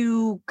want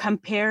to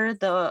compare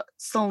the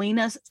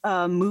Selena's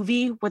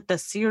movie with the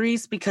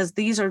series, because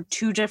these are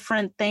two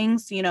different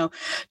things.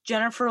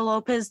 Jennifer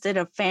Lopez did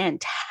a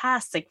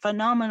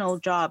phenomenal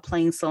job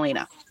playing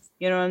Selena.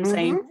 You know what I'm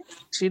saying?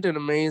 She did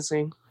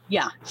amazing.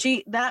 Yeah,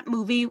 that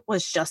movie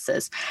was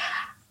justice.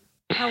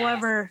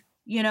 However,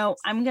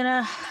 I'm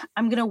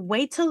gonna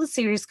wait till the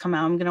series come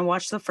out. I'm gonna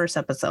watch the first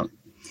episode,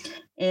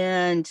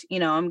 and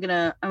I'm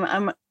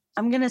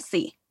gonna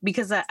see,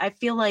 because I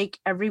feel like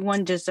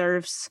everyone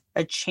deserves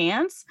a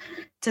chance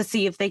to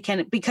see if they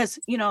can, because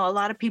a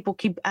lot of people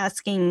keep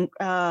asking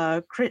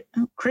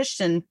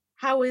Christian,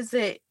 how is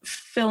it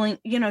filling?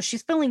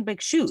 She's filling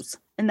big shoes.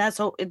 And that's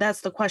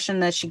the question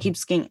that she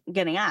keeps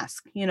getting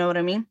asked. You know what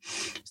I mean?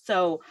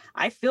 So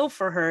I feel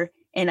for her,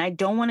 and I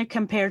don't want to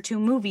compare two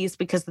movies,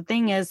 because the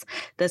thing is,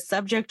 the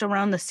subject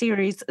around the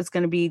series is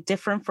going to be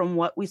different from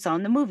what we saw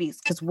in the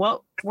movies. Because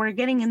what we're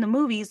getting in the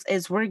movies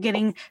is we're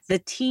getting the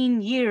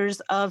teen years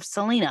of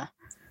Selena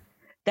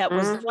that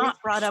was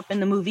not brought up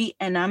in the movie,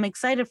 and I'm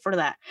excited for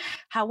that.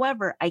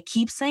 However, I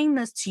keep saying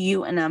this to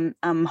you, and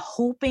I'm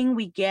hoping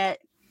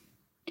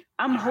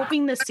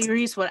the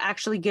series would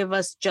actually give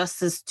us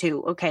justice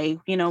too. Okay.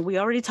 We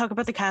already talked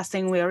about the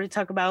casting. We already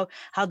talked about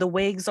how the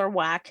wigs are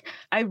whack.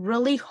 I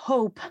really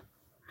hope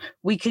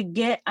we could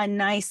get a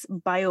nice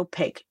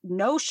biopic.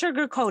 No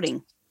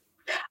sugarcoating.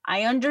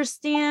 I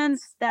understand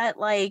that,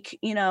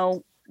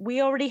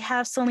 we already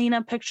have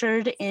Selena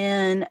pictured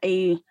in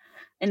a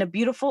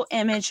beautiful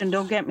image, and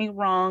don't get me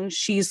wrong,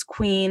 she's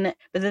queen.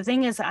 But the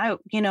thing is, are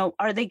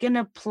they going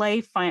to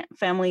play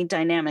family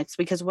dynamics?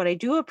 Because what I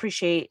do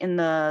appreciate in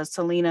the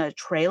Selena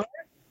trailer,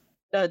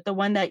 the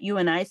one that you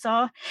and I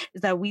saw,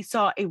 is that we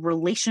saw a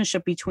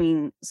relationship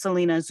between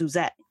Selena and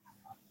Suzette.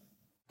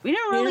 We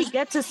didn't really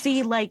get to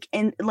see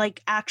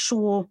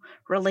actual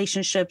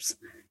relationships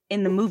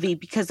in the movie,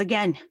 because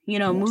again,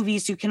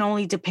 movies, you can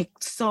only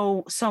depict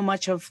so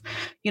much of,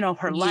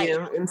 her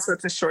life in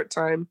such a short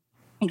time.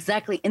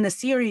 Exactly. In the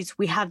series,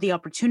 we have the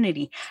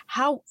opportunity.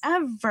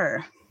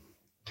 However,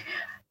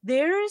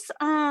 there's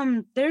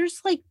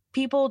like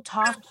people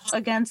talk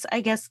against,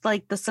 I guess,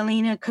 like the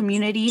Selena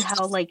community,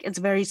 how like it's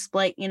very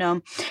split, you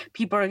know.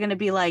 People are gonna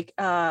be like,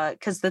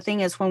 because the thing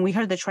is, when we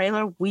heard the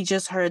trailer, we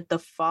just heard the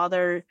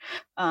father,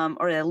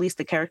 or at least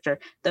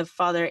the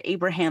father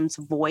Abraham's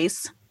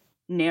voice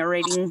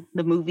narrating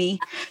the movie.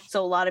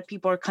 So a lot of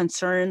people are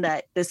concerned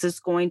that this is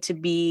going to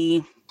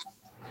be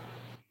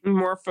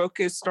more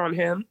focused on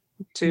him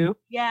too.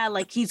 Yeah,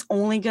 like he's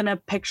only gonna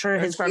picture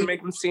and his trying to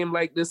make him seem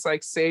like this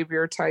like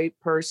savior type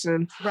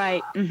person.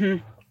 right.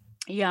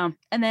 Yeah,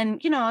 and then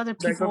you know other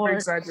Like people over are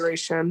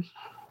exaggeration.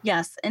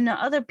 yes, and the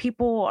other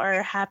people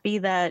are happy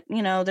that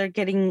you know they're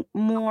getting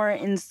more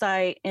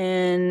insight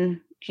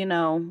in you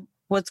know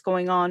what's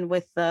going on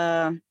with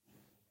the.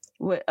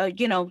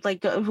 You know,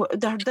 like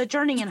the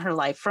journey in her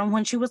life from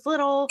when she was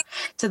little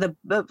to the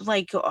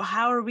like,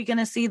 how are we going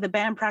to see the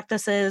band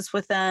practices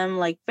with them,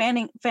 like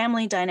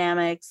family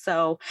dynamics.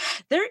 So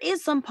there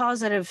is some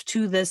positive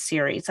to this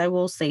series. I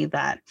will say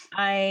that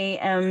I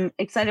am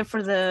excited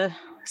for the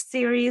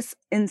series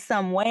in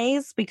some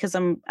ways because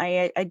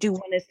I do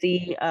want to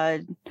see a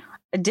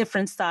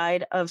different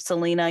side of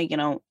Selena, you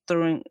know,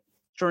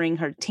 during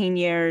her teen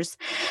years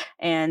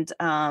and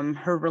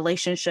her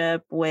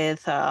relationship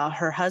with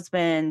her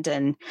husband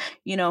and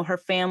you know her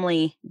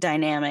family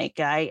dynamic.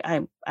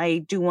 I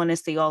do want to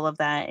see all of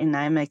that and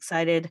I'm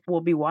excited.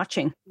 We'll be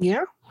watching.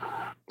 Yeah,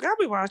 I'll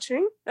be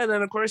watching. And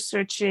then, of course,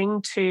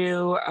 switching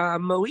to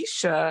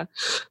Moesha.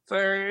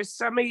 For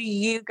some of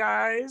you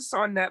guys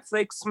on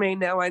Netflix may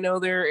know, I know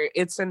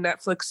it's in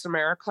Netflix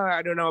America.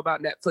 I don't know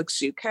about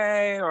Netflix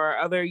UK or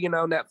other, you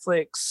know,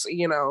 Netflix,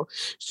 you know,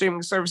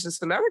 streaming services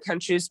in other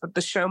countries, but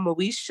the show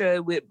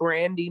Moesha with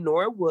Brandy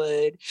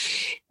Norwood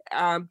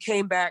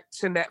came back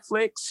to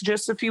Netflix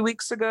just a few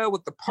weeks ago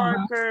with the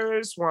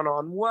Parkers,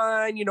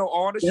 One-on-One, you know,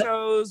 all the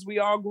shows we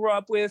all grew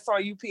up with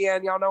on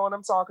UPN. Y'all know what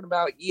I'm talking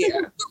about.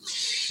 Yeah.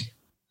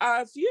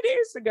 A few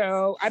days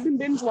ago, I've been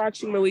binge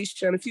watching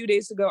Moesha, and a few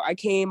days ago, I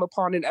came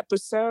upon an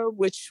episode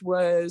which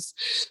was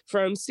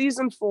from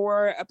season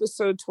 4,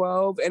 episode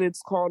 12, and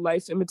it's called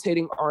Life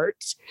Imitating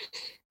Art.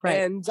 Right.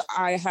 And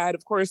I had,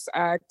 of course,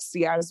 asked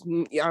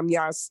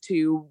Yas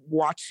to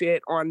watch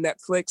it on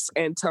Netflix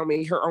and tell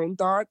me her own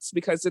thoughts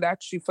because it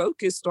actually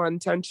focused on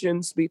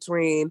tensions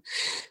between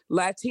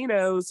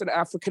Latinos and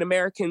African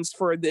Americans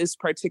for this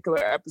particular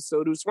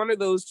episode. It was one of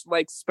those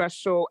like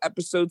special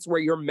episodes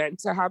where you're meant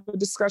to have a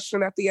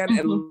discussion at the end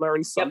and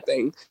learn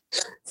something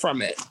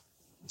from it.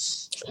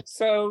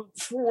 So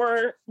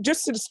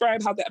just to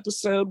describe how the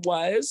episode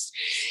was,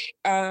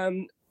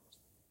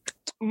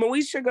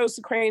 Moesha goes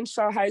to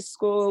Crenshaw High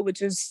School,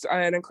 which is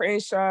in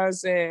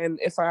Crenshaw's in,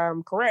 if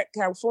I'm correct,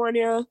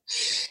 California.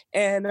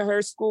 And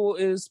her school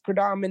is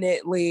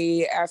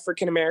predominantly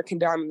African-American,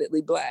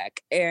 dominantly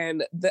Black.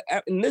 And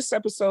in this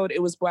episode,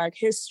 it was Black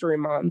History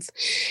Month.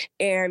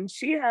 And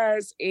she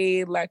has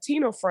a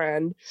Latino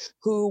friend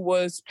who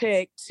was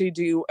picked to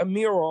do a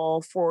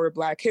mural for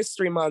Black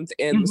History Month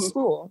in the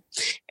school.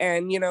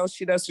 And, you know,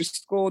 she does her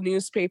school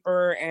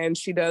newspaper and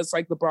she does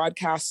like the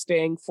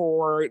broadcasting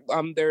for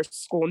their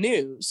school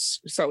news.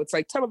 So it's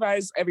like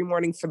televised every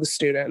morning for the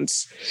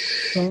students.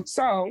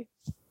 So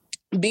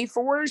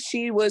before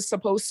she was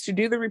supposed to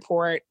do the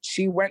report,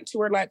 she went to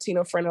her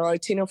Latino friend. Her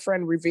Latino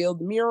friend revealed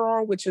the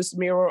mural, which is the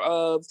mural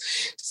of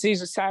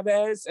Cesar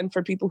Chavez. And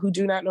for people who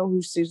do not know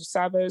who Cesar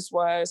Chavez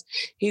was,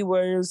 he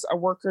was a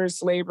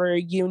workers' labor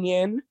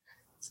union.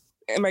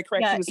 Am I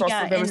correct? He was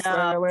also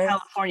Venezuelan. In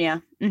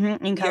California.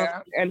 In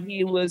California. Yeah, and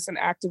he was an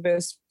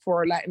activist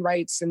for Latin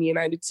rights in the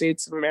United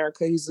States of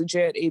America. He's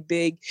legit a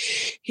big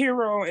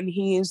hero, and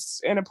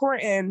he's an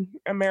important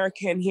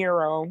American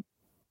hero.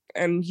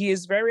 And he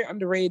is very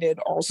underrated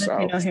also.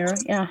 Latino hero,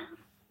 yeah.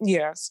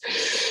 Yes.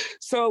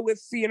 So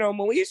with, you know,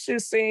 Moesha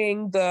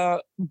seeing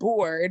the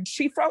board,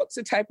 she felt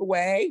a type of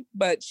way,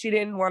 but she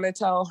didn't want to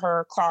tell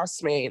her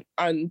classmate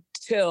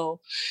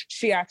until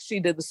she actually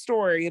did the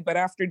story. But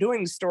after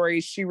doing the story,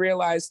 she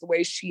realized the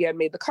way she had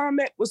made the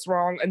comment was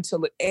wrong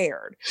until it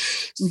aired.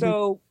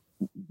 So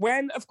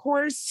when, of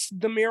course,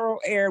 the mural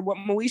aired, what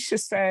Moesha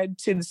said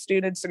to the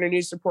students in her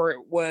news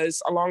report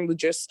was along the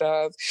gist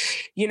of,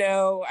 you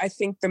know, I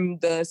think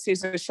the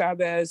Cesar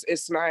Chavez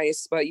is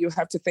nice, but you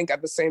have to think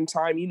at the same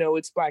time, you know,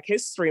 it's Black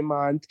History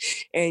Month.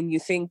 And you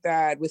think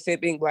that with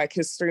it being Black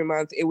History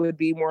Month, it would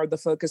be more of the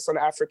focus on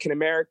African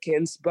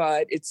Americans.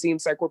 But it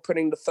seems like we're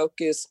putting the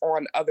focus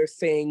on other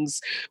things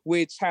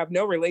which have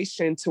no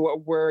relation to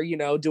what we're, you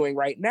know, doing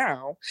right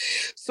now.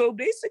 So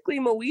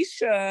basically,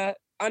 Moesha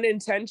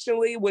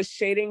unintentionally was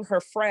shading her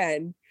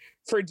friend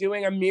for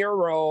doing a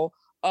mural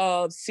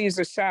of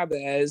Cesar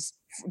Chavez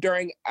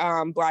during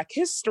Black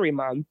History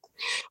Month.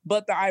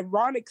 But the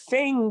ironic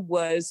thing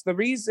was the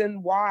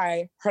reason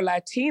why her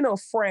Latino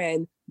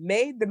friend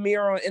made the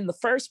mural in the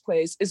first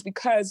place is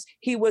because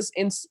he was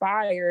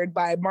inspired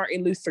by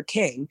Martin Luther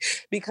King.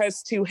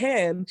 Because to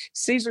him,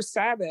 Cesar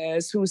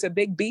Chavez, who's a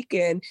big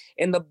beacon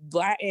in the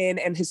Latin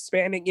and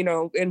Hispanic,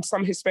 in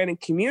some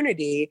Hispanic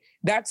community,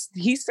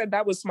 he said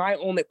that was my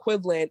own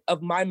equivalent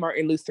of my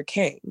Martin Luther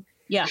King.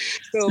 Yeah.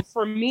 So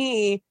for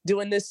me,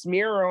 doing this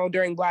mural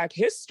during Black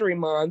History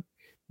Month,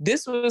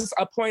 this was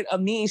a point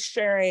of me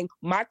sharing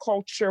my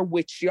culture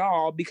with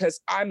y'all because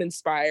I'm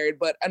inspired.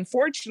 But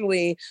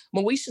unfortunately,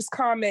 Moesha's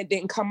comment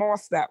didn't come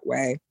off that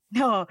way.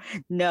 No.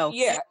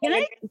 Yeah. And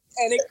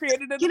it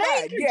created a divide. Can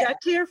I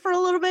interject here for a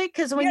little bit?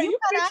 Because when you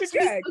asked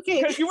me,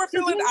 because you were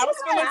feeling, I was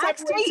feeling type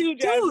of way too,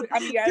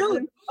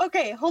 dude.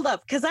 Okay, hold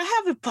up, because I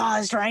have it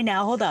paused right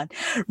now. Hold on.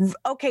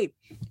 Okay,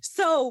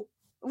 so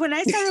when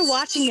I started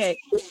watching it,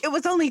 it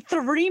was only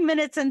 3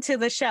 minutes into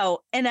the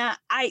show, and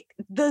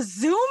the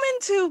zoom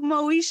into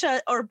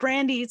Moesha, or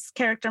Brandy's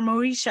character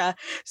Moesha,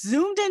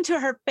 zoomed into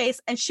her face,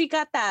 and she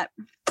got that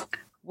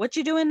 "what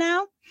you doing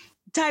now"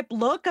 type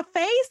look of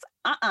face.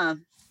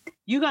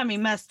 You got me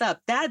messed up.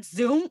 That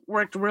zoom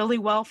worked really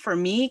well for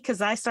me because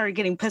I started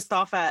getting pissed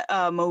off at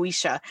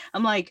Moesha.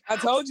 I'm like, I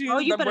told you,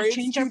 you better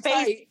change your face.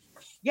 Tight.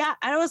 Yeah,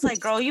 I was like,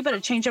 girl, you better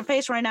change your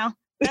face right now.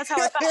 That's how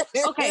I felt.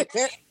 Okay.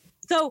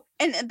 So,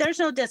 and there's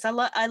no diss. I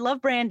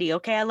love Brandy.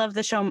 Okay, I love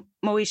the show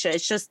Moesha.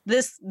 It's just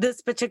this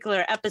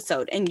particular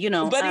episode, and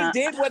But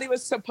he did what he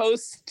was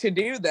supposed to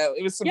do, though.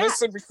 It was supposed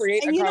to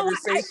create a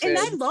conversation.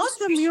 I love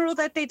the mural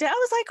that they did. I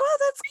was like, oh,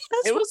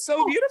 that's it was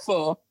so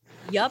beautiful.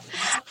 Yep.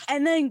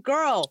 And then,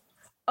 girl.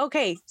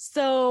 Okay,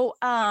 so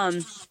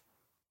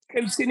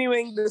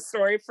continuing the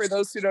story for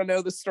those who don't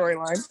know the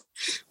storyline,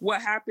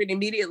 what happened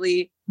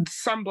immediately,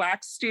 some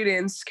Black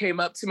students came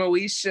up to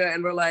Moesha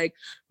and were like,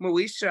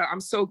 Moesha, I'm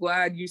so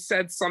glad you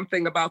said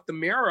something about the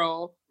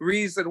mural.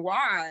 Reason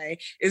why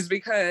is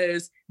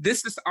because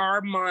this is our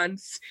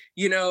month,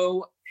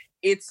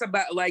 it's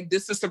about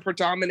this is a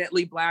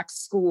predominantly Black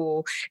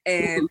school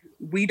and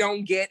we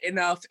don't get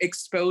enough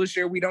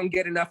exposure. We don't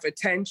get enough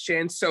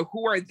attention. So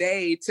who are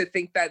they to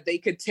think that they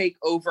could take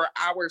over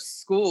our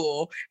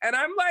school? And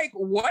I'm like,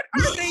 what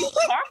are they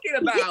talking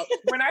about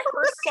when I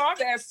first saw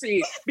that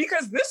scene?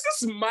 Because this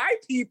is my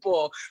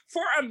people.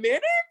 For a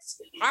minute,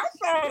 I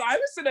thought I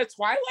was in a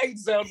Twilight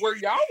Zone where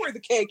y'all were the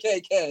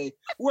KKK,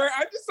 where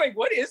I'm just like,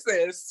 what is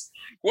this?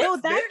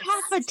 That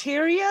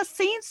cafeteria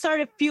scene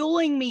started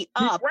fueling me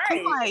up.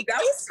 Right. That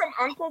was some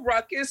Uncle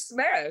Ruckus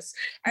mess.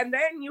 And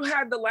then you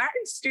had the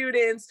Latin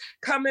students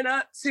coming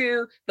up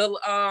to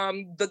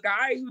the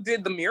guy who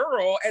did the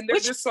mural, and they're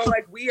just so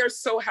like, we are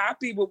so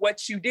happy with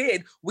what you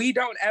did. We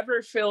don't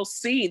ever feel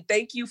seen.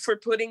 Thank you for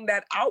putting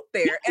that out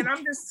there. And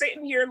I'm just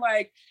sitting here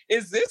like,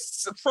 is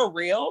this for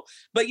real?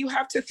 But you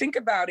have to think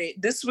about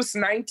it. This was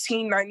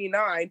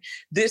 1999.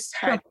 This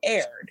had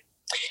aired.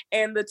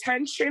 And the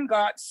tension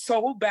got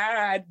so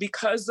bad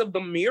because of the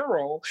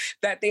mural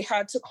that they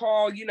had to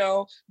call,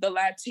 the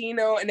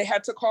Latino, and they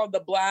had to call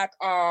the Black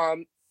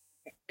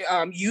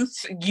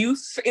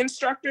youth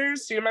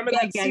instructors. Do you remember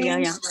that scene? Yeah.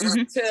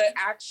 Mm-hmm. To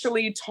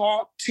actually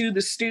talk to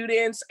the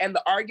students and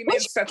the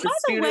arguments that the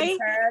students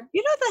had.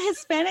 The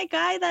Hispanic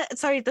guy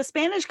the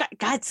Spanish guy.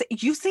 God,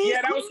 you see?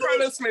 Yeah, that was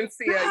Carlos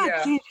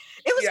Mencia.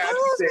 It was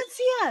Carlos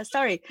Mencia.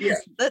 Sorry. Yeah.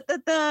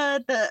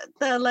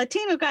 The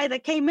Latino guy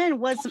that came in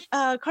was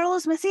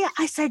Carlos Mencia.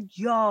 I said,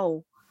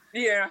 yo.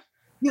 Yeah.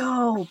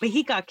 No, but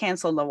he got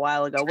canceled a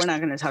while ago. We're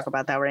not going to talk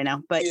about that right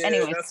now. But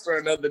anyway, that's for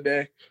another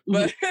day.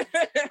 But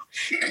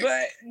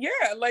but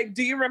yeah,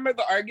 do you remember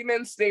the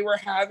arguments they were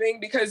having?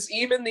 Because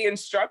even the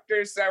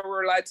instructors that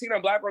were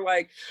Latino Black were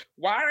like,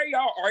 why are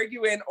y'all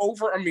arguing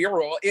over a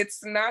mural?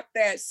 It's not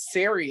that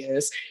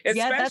serious.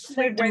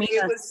 Especially when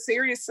it was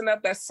serious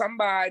enough that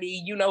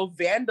somebody,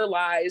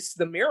 vandalized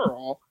the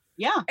mural.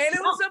 Yeah. And it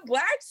was a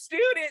Black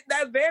student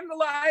that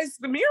vandalized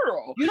the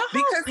mural. You know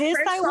how pissed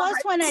I was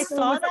when I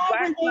saw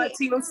that?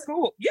 Latino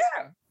school.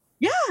 Yeah.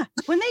 Yeah.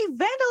 When they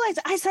vandalized,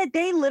 I said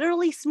they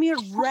literally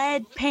smeared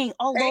red paint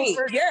all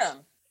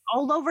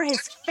over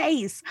his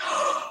face.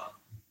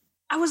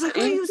 I was like,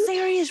 are you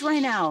serious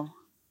right now?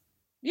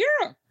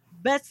 Yeah.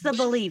 Best to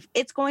believe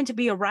it's going to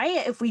be a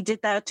riot if we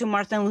did that to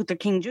Martin Luther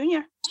King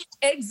Jr.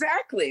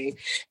 Exactly.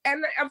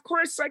 And of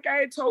course, like I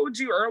had told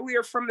you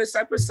earlier from this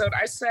episode,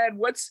 I said,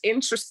 what's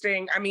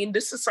interesting,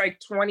 this is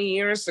 20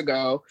 years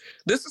ago.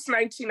 This is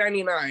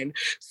 1999.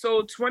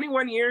 So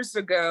 21 years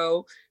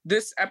ago,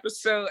 this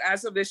episode,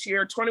 as of this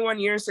year, 21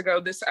 years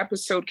ago, this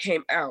episode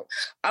came out.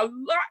 A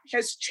lot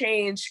has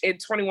changed in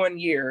 21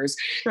 years.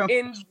 Sure.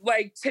 In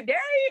today,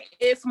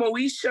 if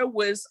Moesha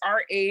was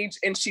our age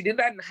and she did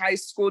that in high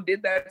school,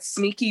 did that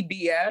sneaky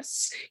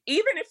BS,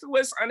 even if it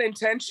was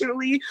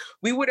unintentionally,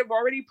 we would have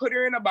already put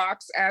her in a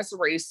box as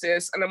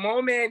racist. And the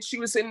moment she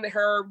was in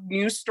her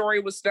news story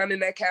was done in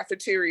that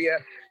cafeteria,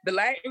 the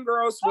Latin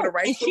girls would have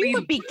And she rightfully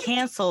would be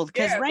canceled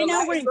because right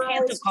now we're in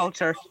cancel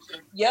culture.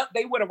 Yep,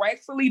 they would have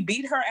rightfully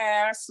beat her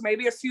ass.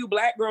 Maybe a few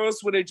black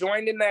girls would have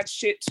joined in that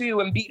shit too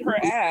and beat her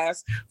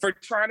ass for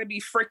trying to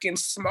be freaking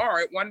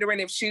smart, wondering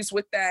if she's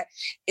with that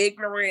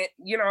ignorant,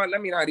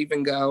 let me not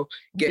even go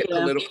get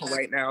political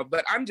right now.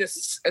 But I'm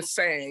just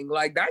saying,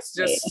 like, that's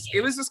just,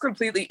 it was just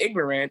completely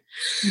ignorant.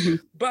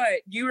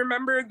 But you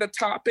remember the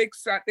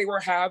topics that they were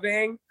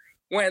having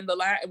when the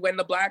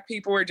Latin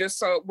people were just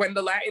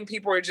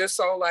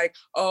so like,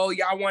 oh,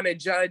 y'all want to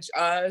judge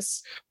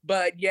us,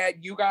 but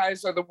yet you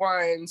guys are the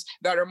ones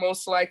that are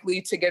most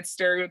likely to get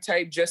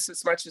stereotyped just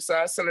as much as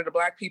us. And the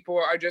Black people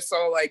are just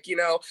so like,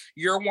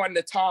 you're one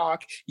to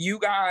talk. You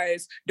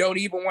guys don't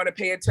even want to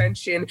pay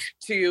attention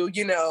to,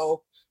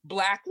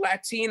 Black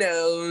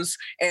Latinos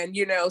and,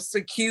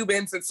 some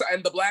Cubans and the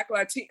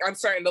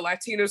and the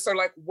Latinos are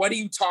like, what are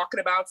you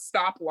talking about?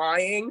 Stop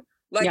lying.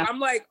 Like, I'm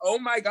like, oh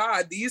my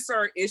God, these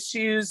are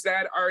issues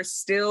that are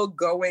still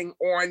going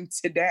on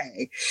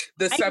today.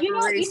 The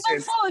separation,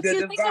 if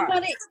you think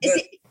about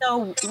it,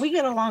 so we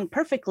get along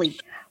perfectly.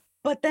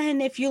 But then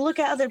if you look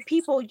at other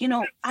people,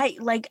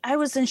 I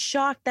was in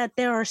shock that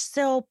there are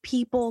still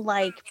people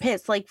like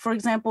pissed. Like, for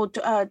example,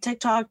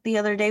 TikTok the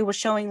other day was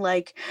showing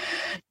like,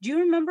 do you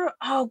remember?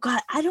 Oh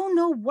God, I don't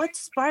know what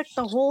sparked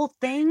the whole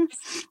thing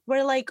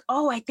where like,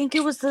 I think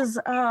it was this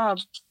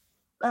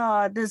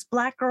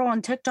Black girl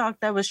on TikTok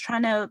that was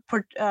trying to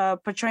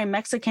portray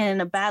Mexican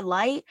in a bad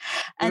light,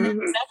 and then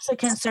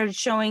Mexicans started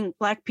showing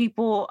Black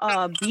people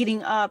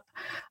beating up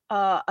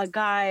a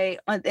guy,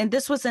 and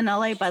this was in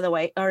LA, by the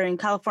way, or in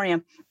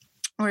California,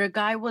 where a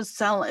guy was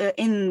selling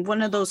in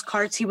one of those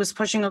carts. He was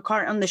pushing a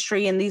cart on the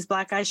street, and these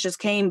Black guys just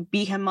came,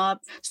 beat him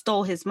up,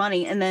 stole his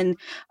money, and then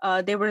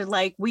they were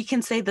like, "We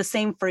can say the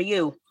same for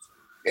you."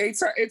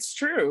 It's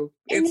true.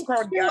 It's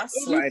called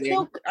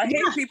gaslighting. I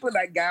hate people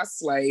that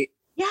gaslight.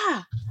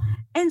 Yeah.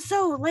 And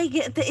so like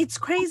it's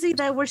crazy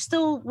that we're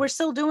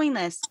still doing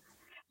this.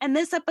 And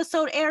this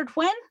episode aired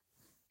when?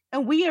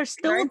 And we are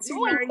still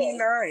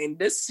 1999.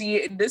 This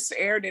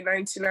aired in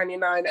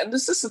 1999. And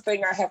this is the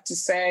thing I have to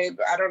say.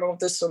 I don't know if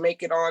this will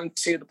make it on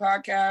to the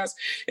podcast.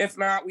 If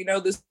not, we know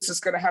this is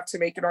going to have to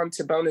make it on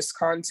to bonus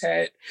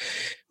content.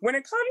 When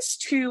it comes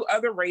to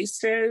other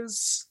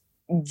races,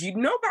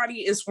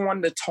 nobody is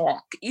one to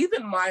talk,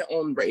 even my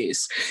own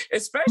race,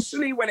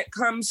 especially when it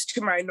comes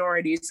to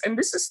minorities. And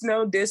this is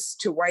no diss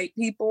to white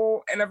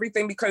people and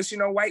everything, because,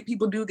 white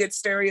people do get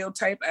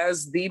stereotyped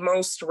as the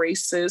most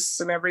racist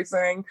and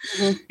everything.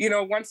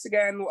 Once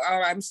again,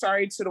 I'm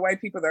sorry to the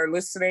white people that are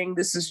listening.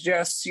 This is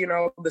just,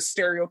 the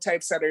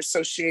stereotypes that are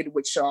associated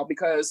with y'all,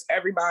 because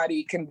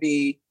everybody can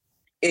be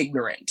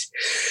ignorant.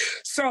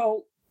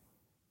 So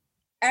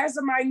as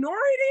a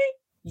minority,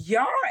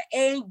 y'all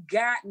ain't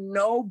got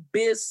no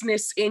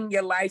business in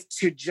your life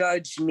to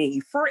judge me.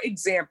 For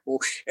example,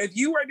 if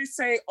you were to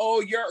say, oh,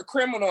 you're a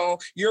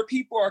criminal, your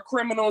people are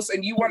criminals,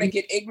 and you want to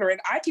get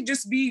ignorant, I could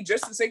just be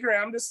just as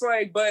ignorant. I'm just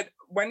like, but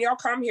when y'all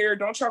come here,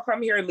 don't y'all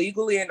come here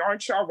illegally, and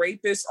aren't y'all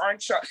rapists?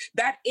 Aren't y'all?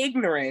 That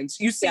ignorance,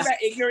 you see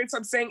that ignorance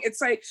I'm saying?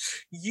 It's like,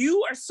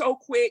 you are so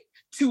quick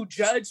to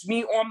judge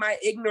me on my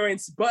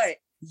ignorance, but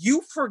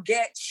you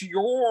forget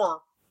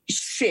your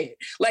shit.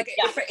 Like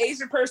if an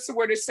Asian person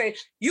were to say,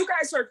 you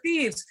guys are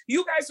thieves,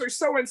 you guys are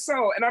so and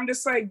so, and I'm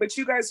just like, but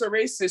you guys are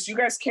racist, you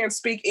guys can't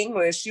speak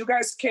English, you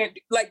guys can't,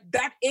 like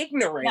that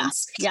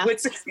ignorance.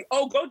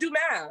 Oh, go do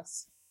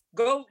math,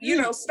 go,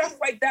 stuff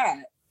like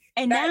that.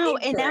 And that now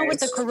ignorance. And now with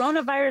the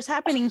coronavirus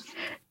happening,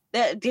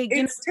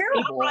 it's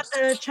terrible.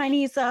 The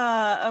Chinese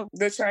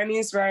the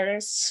Chinese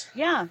virus.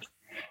 Yeah.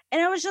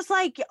 And I was just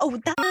like,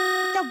 why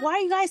are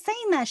you guys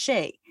saying that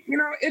shit?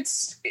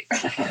 It's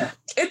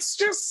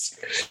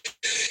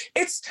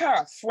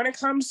tough when it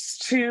comes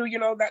to,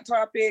 that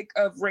topic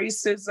of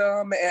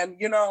racism, and,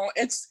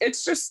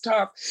 it's just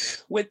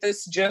tough with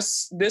this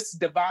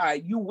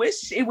divide. You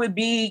wish it would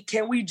be,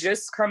 can we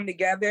just come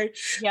together?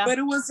 Yeah. But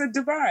it was a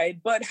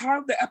divide. But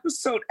how the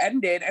episode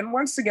ended, and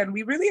once again,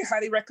 we really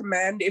highly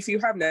recommend, if you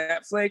have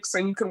Netflix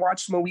and you can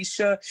watch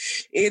Moesha,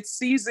 it's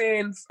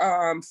season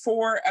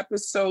 4,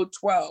 episode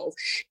 12.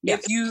 Yeah.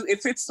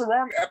 If it's the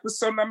wrong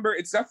episode number,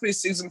 it's definitely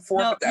season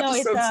 4.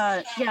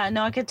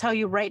 No, I could tell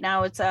you right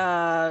now, it's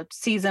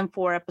season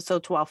 4,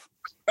 episode 12.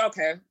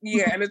 Okay.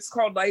 Yeah. And it's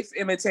called Life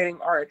Imitating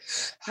Art.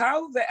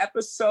 How the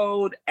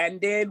episode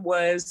ended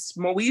was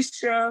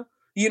Moesha,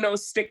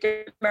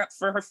 sticking up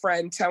for her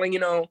friend, telling,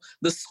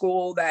 the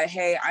school that,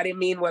 hey, I didn't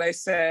mean what I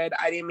said.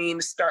 I didn't mean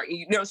to start,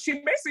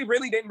 she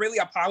basically didn't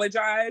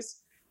apologize.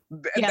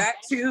 That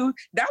too,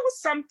 that was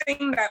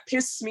something that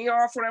pissed me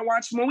off when I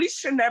watched.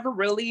 Moesha never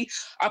really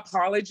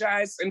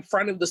apologized in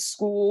front of the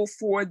school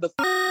for the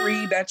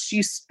that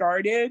she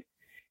started.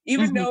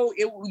 Even though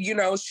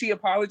she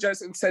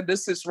apologized and said,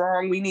 this is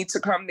wrong, we need to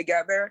come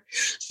together.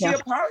 She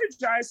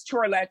apologized to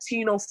her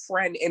Latino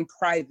friend in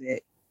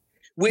private,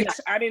 which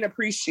I didn't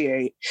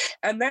appreciate.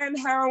 And then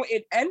how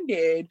it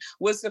ended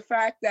was the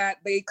fact that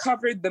they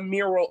covered the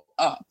mural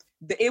up.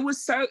 It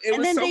was so. It and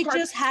was then so they hard.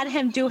 just had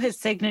him do his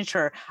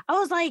signature. I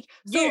was like,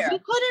 so Yeah. he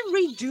couldn't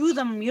redo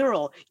the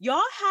mural.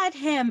 Y'all had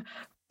him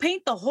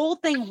paint the whole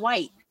thing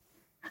white.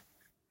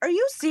 Are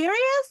you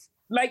serious?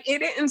 Like, it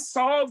didn't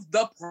solve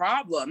the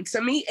problem.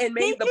 To me, it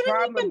made the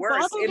problem even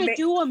worse. bother It to made,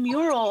 do a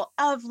mural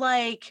of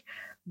like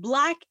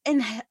Black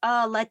and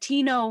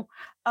Latino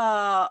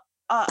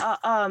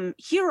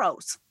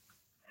heroes.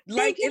 They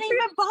like, didn't if even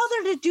it,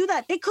 bother to do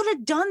that. They could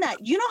have done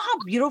that. You know how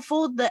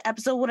beautiful the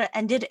episode would have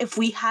ended if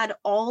we had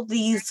all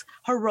these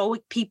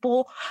heroic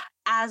people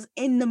as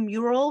in the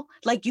mural?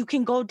 Like, you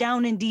can go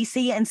down in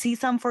DC and see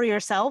some for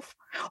yourself,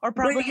 or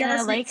probably in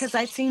yes, LA, because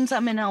I've seen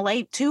some in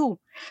LA too.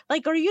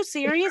 Like, are you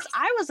serious?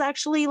 I was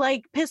actually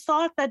like pissed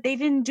off that they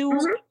didn't do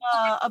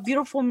a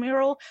beautiful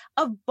mural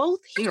of both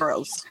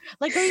heroes.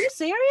 Like, are you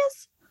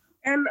serious?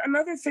 And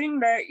another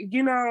thing that,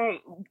 you know,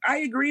 I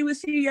agree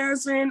with you,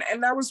 Yasmin,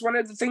 and that was one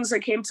of the things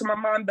that came to my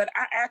mind, but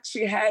I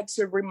actually had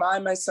to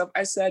remind myself,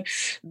 I said,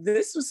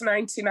 this was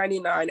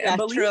 1999. Yeah, And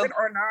believe true. it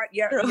or not,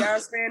 True.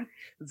 Yasmin,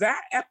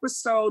 that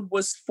episode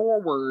was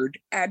forward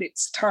at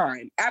its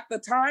time. At the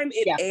time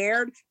it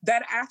aired,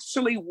 that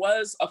actually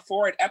was a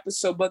forward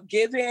episode, but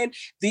given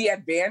the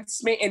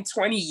advancement in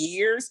 20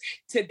 years,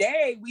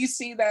 today we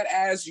see that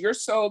as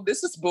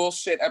this is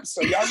bullshit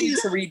episode. Y'all need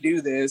to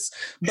redo this.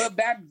 But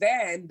back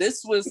then, this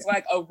was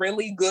like a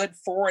really good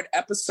forward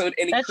episode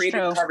and it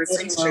created a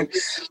conversation.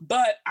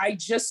 But I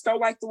just don't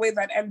like the way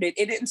that ended.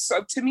 It didn't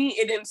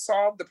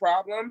solve the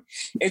problem.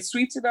 It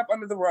sweeps it up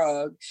under the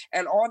rug.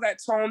 And all that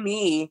told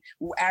me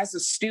as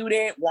a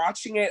student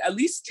watching it, at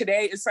least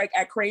today, it's like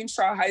at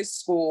Crenshaw High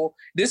School,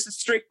 this is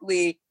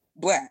strictly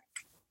Black.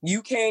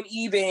 You can't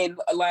even,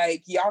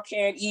 y'all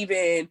can't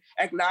even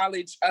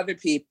acknowledge other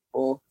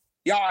people.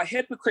 Y'all a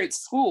hypocrite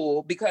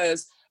school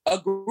because a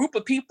group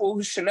of people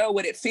who should know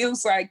what it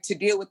feels like to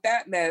deal with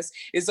that mess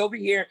is over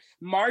here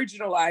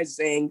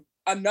marginalizing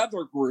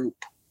another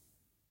group.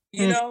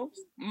 You know,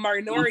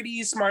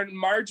 minorities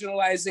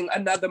marginalizing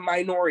another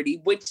minority,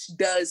 which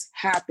does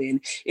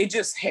happen. It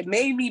just had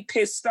made me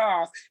pissed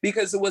off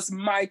because it was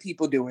my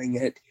people doing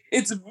it.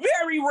 It's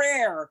very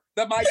rare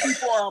that my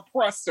people are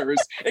oppressors,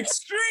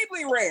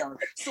 extremely rare.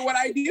 So when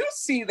I do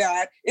see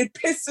that, it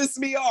pisses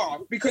me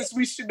off because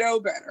we should know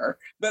better.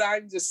 But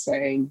I'm just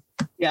saying,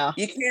 you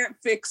can't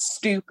fix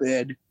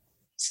stupid.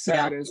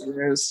 Sad as it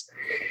is.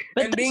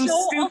 But and being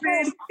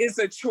stupid is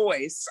a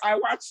choice. I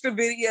watched a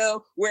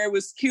video where it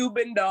was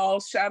Cuban Doll.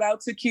 Shout out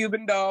to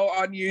Cuban Doll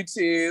on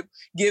YouTube.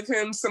 Give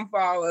him some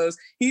follows.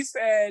 He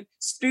said,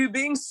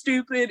 being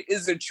stupid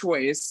is a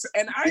choice.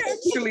 And I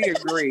actually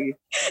agree.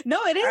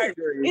 No, it is. I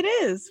agree.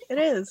 It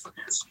is.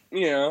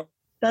 Yeah.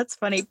 That's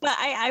funny. But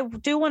I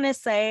do want to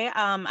say,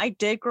 I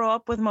did grow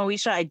up with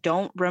Moesha. I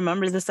don't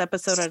remember this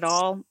episode at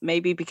all.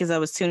 Maybe because I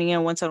was tuning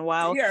in once in a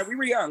while. Yeah, we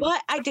were young.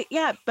 But I did,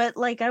 but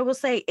like I will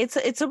say,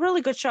 it's a really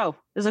good show.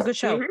 It's a good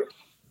show.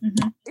 Mm-hmm.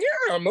 Mm-hmm.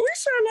 Yeah,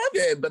 Moesha, I love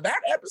it. But that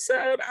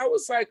episode, I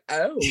was like,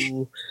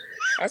 oh.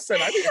 I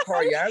said, I need to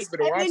call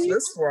Yasmin to watch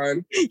this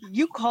one.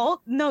 You called?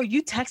 No,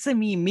 you texted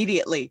me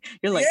immediately.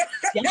 You're like,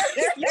 you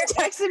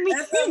texted me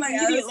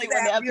immediately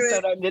when the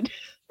episode ended.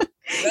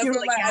 That's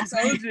what I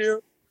told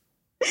you.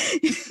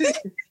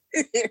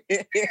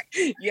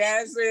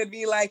 Yes, it'd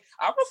be like,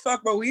 I'm gonna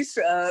fuck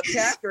Moesha up,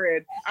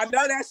 Catherine. I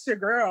know that's your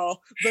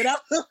girl, but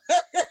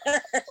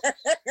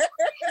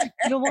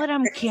you know what?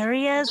 I'm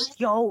curious.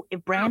 Yo,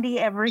 if Brandy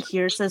ever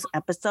hears this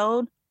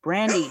episode,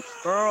 Brandy,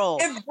 girl.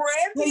 If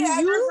Brandy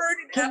ever heard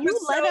an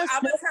episode,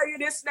 I'm gonna tell you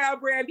this now,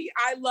 Brandy.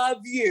 I love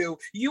you.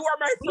 You are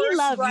my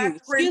first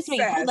Black princess. Excuse me,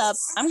 hold up.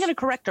 I'm gonna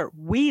correct her.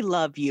 We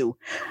love you.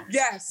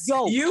 Yes.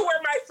 Yo. You were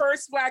my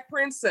first Black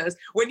princess.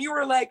 When you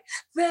were like,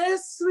 the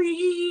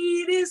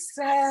sweetest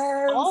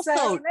sound.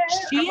 Also,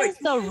 she is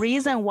the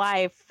reason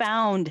why I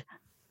found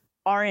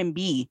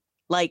R&B.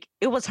 Like,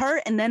 it was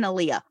her and then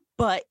Aaliyah.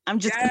 But I'm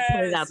just gonna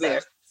put it out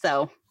there.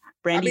 So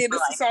Brandy, I mean,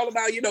 this is all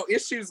about,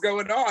 issues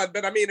going on.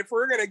 But I mean, if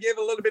we're going to give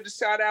a little bit of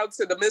shout out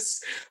to the Miss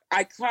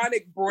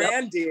Iconic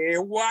Brandy,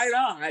 why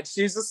not?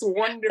 She's just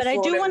wonderful. But I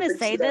do want to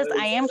say this.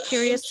 I am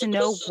curious to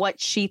know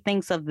what she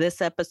thinks of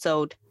this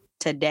episode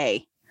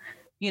today.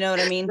 You know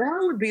what I mean? That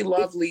would be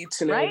lovely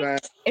to know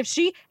that. If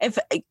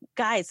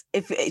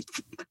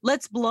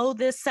let's blow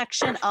this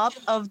section up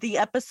of the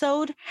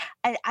episode.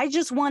 I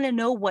just want to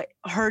know what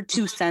her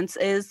 2 cents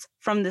is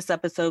from this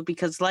episode,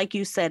 because like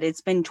you said,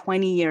 it's been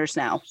 20 years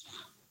now.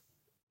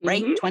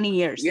 Right? Mm-hmm. 20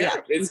 years. Yeah,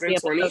 it's been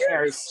 20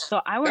 years.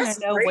 So I want to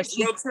know what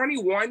she...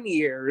 21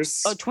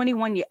 years. Oh,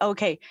 21 years.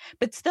 Okay.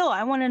 But still,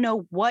 I want to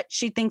know what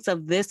she thinks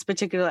of this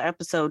particular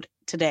episode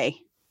today.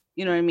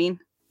 You know what I mean?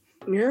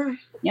 Yeah.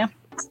 Yeah.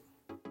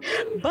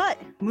 But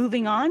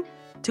moving on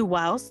to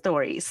Wild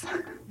Stories.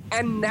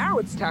 And now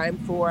it's time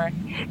for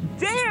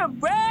Damn,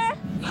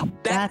 bruh!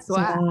 That's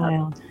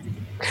wild.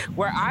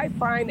 where I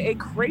find a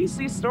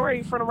crazy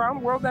story from around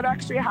the world that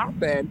actually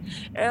happened.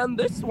 And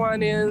this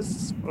one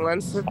is,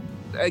 once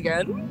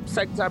again,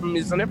 second time I'm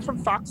using it,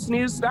 from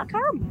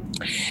foxnews.com.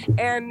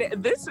 And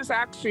this is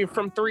actually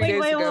from 3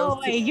 days ago.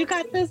 Wait. You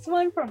got this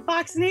one from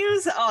Fox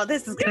News? Oh,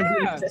 this is going to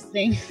be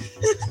interesting.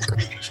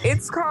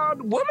 It's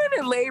called Woman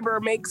in Labor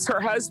Makes Her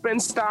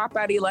Husband Stop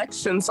at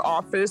Elections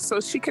Office so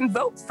she can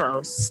vote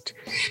first.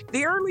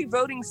 The early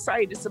voting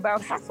site is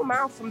about half a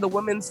mile from the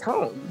woman's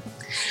home.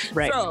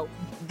 Right. So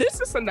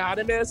this is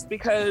anonymous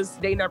because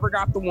they never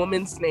got the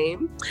woman's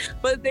name,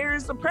 but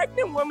there's a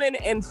pregnant woman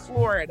in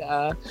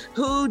Florida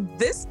who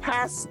this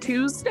past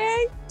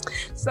Tuesday,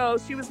 so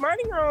she was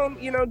minding her own,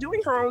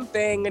 doing her own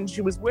thing, and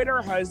she was with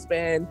her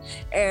husband,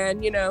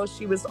 and,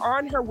 she was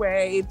on her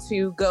way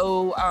to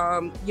go,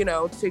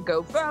 to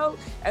go vote,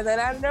 and then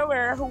out of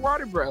nowhere, her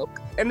water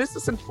broke. And this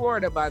is in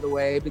Florida, by the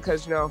way,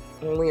 because,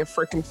 only in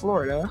freaking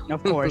Florida.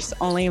 Of course,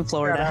 only in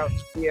Florida.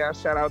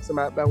 Shout out to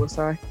Matt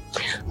Belisai.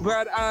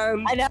 But, I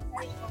know.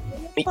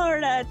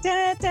 Florida.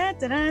 Da, da,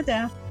 da, da,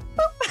 da.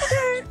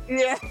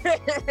 Yeah.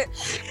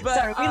 But,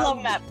 sorry, we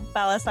love Matt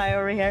Belisai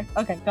over here.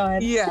 Okay, go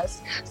ahead.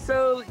 Yes.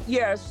 So,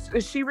 yes,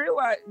 she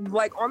realized,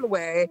 on the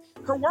way,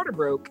 her water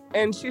broke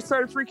and she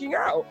started freaking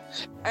out.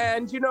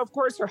 And, of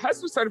course, her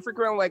husband started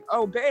freaking out, like,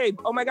 oh, babe,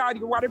 oh my God,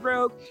 your water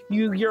broke.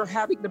 You're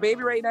having the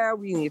baby right now.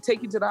 We need to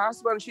take you to the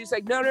hospital. And she's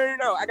like, no,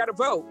 I got to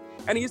vote.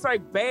 And he's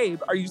like,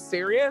 babe, are you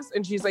serious?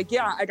 And she's like,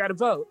 yeah, I got to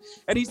vote.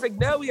 And he's like,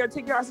 no, we got to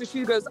take you to the hospital.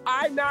 She goes,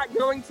 I'm not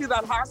going to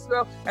that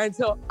hospital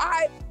until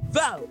I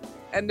vote.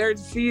 And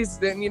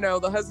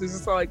the husband's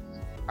just like,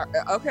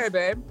 okay,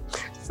 babe.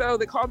 So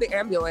they called the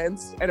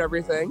ambulance and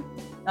everything.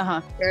 Uh-huh.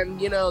 And,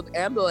 the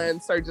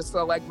ambulance are just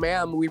like,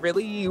 ma'am, we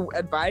really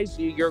advise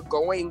you're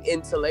going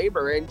into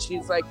labor. And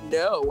she's like,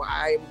 no,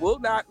 I will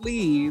not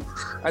leave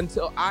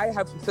until I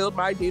have fulfilled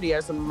my duty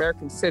as an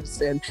American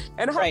citizen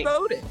and have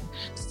voted.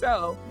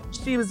 So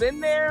she was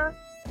in there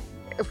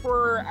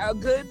for a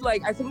good,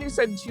 I think they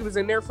said she was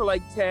in there for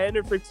 10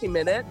 or 15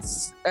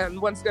 minutes.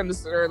 And once again,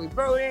 this is early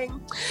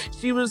voting.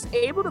 She was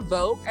able to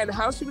vote. And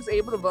how she was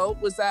able to vote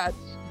was that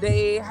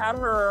they had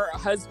her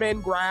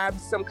husband grab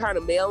some kind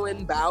of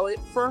mail-in ballot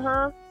for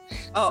her.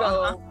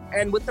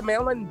 And with the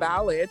mail-in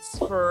ballots,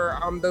 for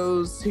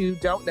those who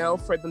don't know,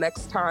 for the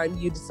next time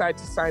you decide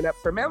to sign up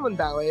for mail-in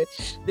ballot,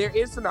 there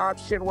is an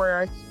option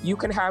where you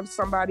can have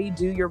somebody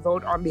do your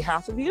vote on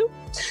behalf of you.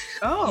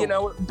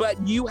 Oh.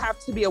 But you have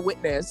to be a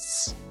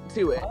witness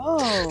to it.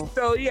 Oh.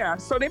 So, yeah.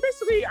 So they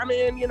basically,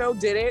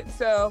 did it.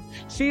 So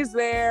she's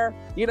there,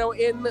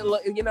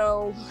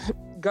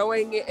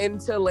 going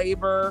into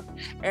labor,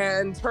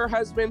 and her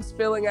husband's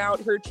filling out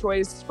her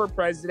choice for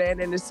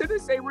president. And as soon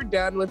as they were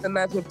done within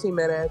that 15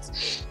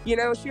 minutes,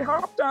 she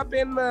hopped up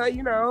in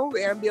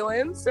the,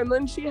 ambulance, and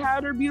then she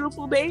had her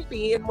beautiful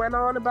baby and went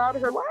on about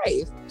her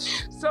life.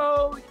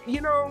 So,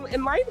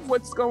 in light of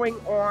what's going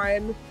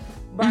on,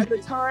 by the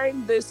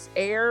time this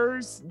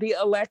airs, the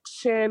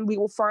election, we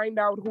will find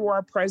out who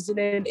our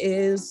president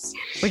is.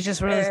 Which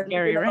is really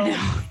scary right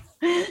now.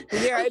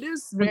 Yeah, it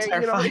is very,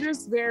 it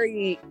is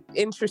very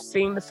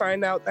interesting to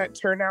find out that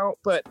turnout.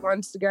 But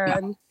once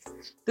again,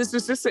 this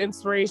is just an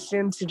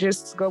inspiration to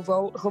just go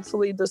vote.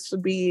 Hopefully this will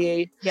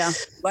be a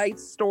light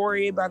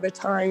story by the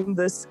time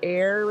this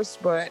airs.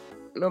 But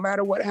no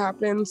matter what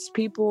happens,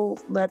 people,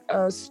 let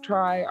us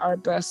try our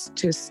best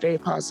to stay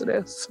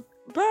positive.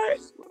 But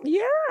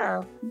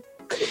yeah,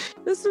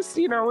 this is,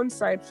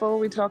 insightful.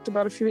 We talked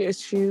about a few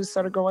issues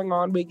that are going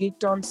on. We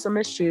geeked on some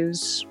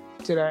issues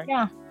today.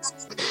 Yeah.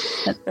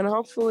 And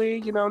hopefully,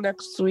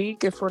 next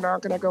week, if we're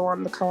not going to go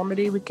on the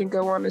comedy, we can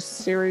go on a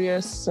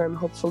serious and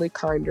hopefully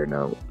kinder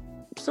note.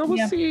 So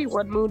we'll see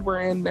what mood we're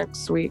in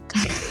next week.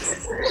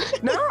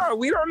 No,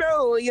 we don't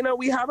know.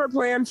 We have our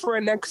plan for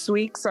next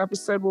week's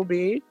episode will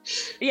be.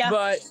 Yeah.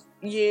 But,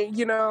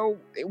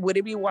 would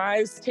it be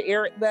wise to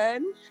air it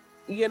then?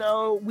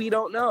 We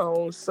don't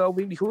know. So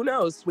who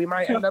knows? We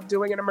might end up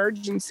doing an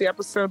emergency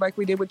episode like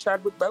we did with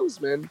Chadwick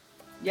Boseman.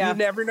 Yeah. You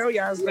never know,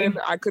 Yasmin.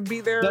 I could be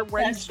there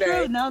Wednesday.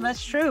 That's true. No,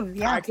 that's true.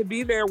 Yeah. I could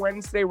be there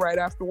Wednesday right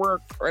after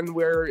work, and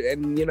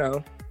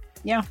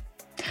Yeah.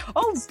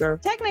 Oh, so.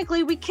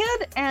 Technically we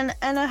could, and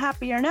a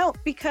happier note,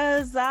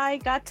 because I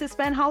got to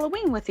spend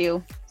Halloween with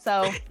you.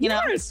 So,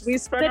 yes, we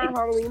spent our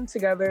Halloween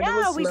together.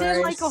 Yeah, we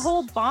did a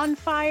whole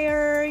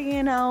bonfire,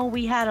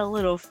 we had a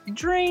little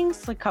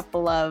drinks, a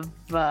couple of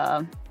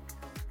puff.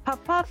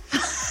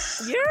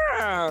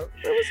 Yeah, it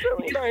was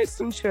really nice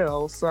and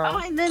chill. So,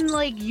 and then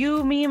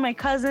you, me, and my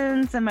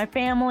cousins and my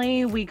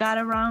family, we got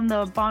around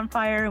the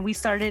bonfire and we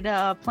started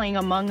playing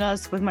Among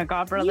Us with my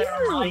godbrother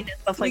online and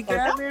stuff like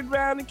that. We gathered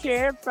around the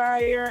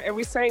campfire and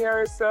we sang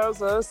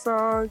ourselves a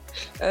song,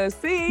 a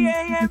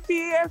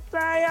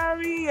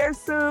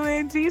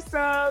CAMPFIRESONG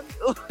song.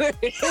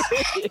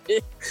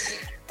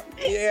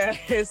 Yeah,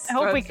 I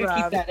hope we can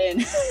keep that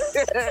in.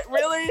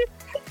 Really?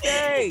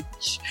 Hey,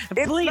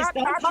 please it's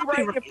not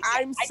copyright if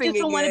I'm singing. I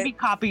just don't want to be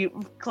copy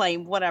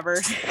claimed, whatever.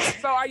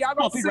 So are y'all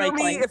gonna sue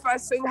me if I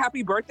sing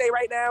Happy Birthday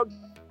right now?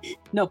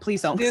 No,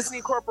 please don't.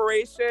 Disney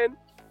Corporation.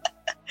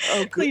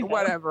 Okay,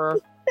 whatever.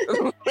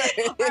 All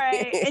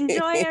right.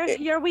 Enjoy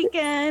your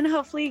weekend.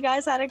 Hopefully you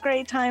guys had a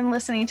great time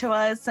listening to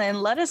us,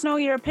 and let us know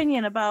your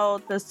opinion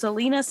about the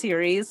Selena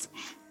series.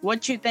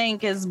 What you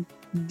think is,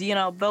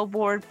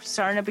 Billboard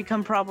starting to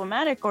become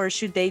problematic, or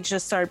should they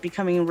just start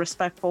becoming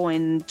respectful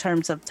in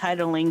terms of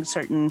titling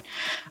certain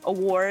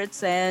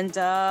awards? And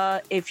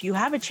if you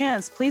have a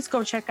chance, please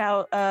go check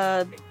out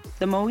the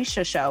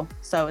Moesha show.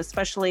 So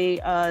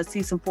especially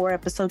season 4,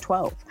 episode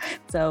 12.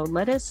 So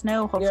let us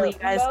know. Hopefully you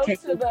guys can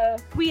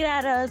tweet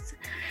at us,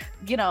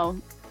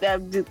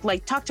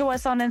 talk to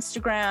us on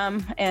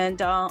Instagram and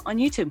on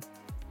YouTube.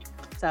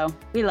 So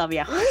we love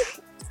you.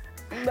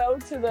 No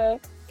to the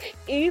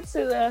E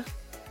to the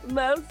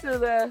no to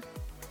the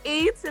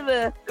E to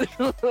the.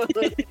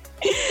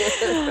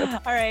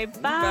 All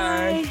right.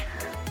 Bye.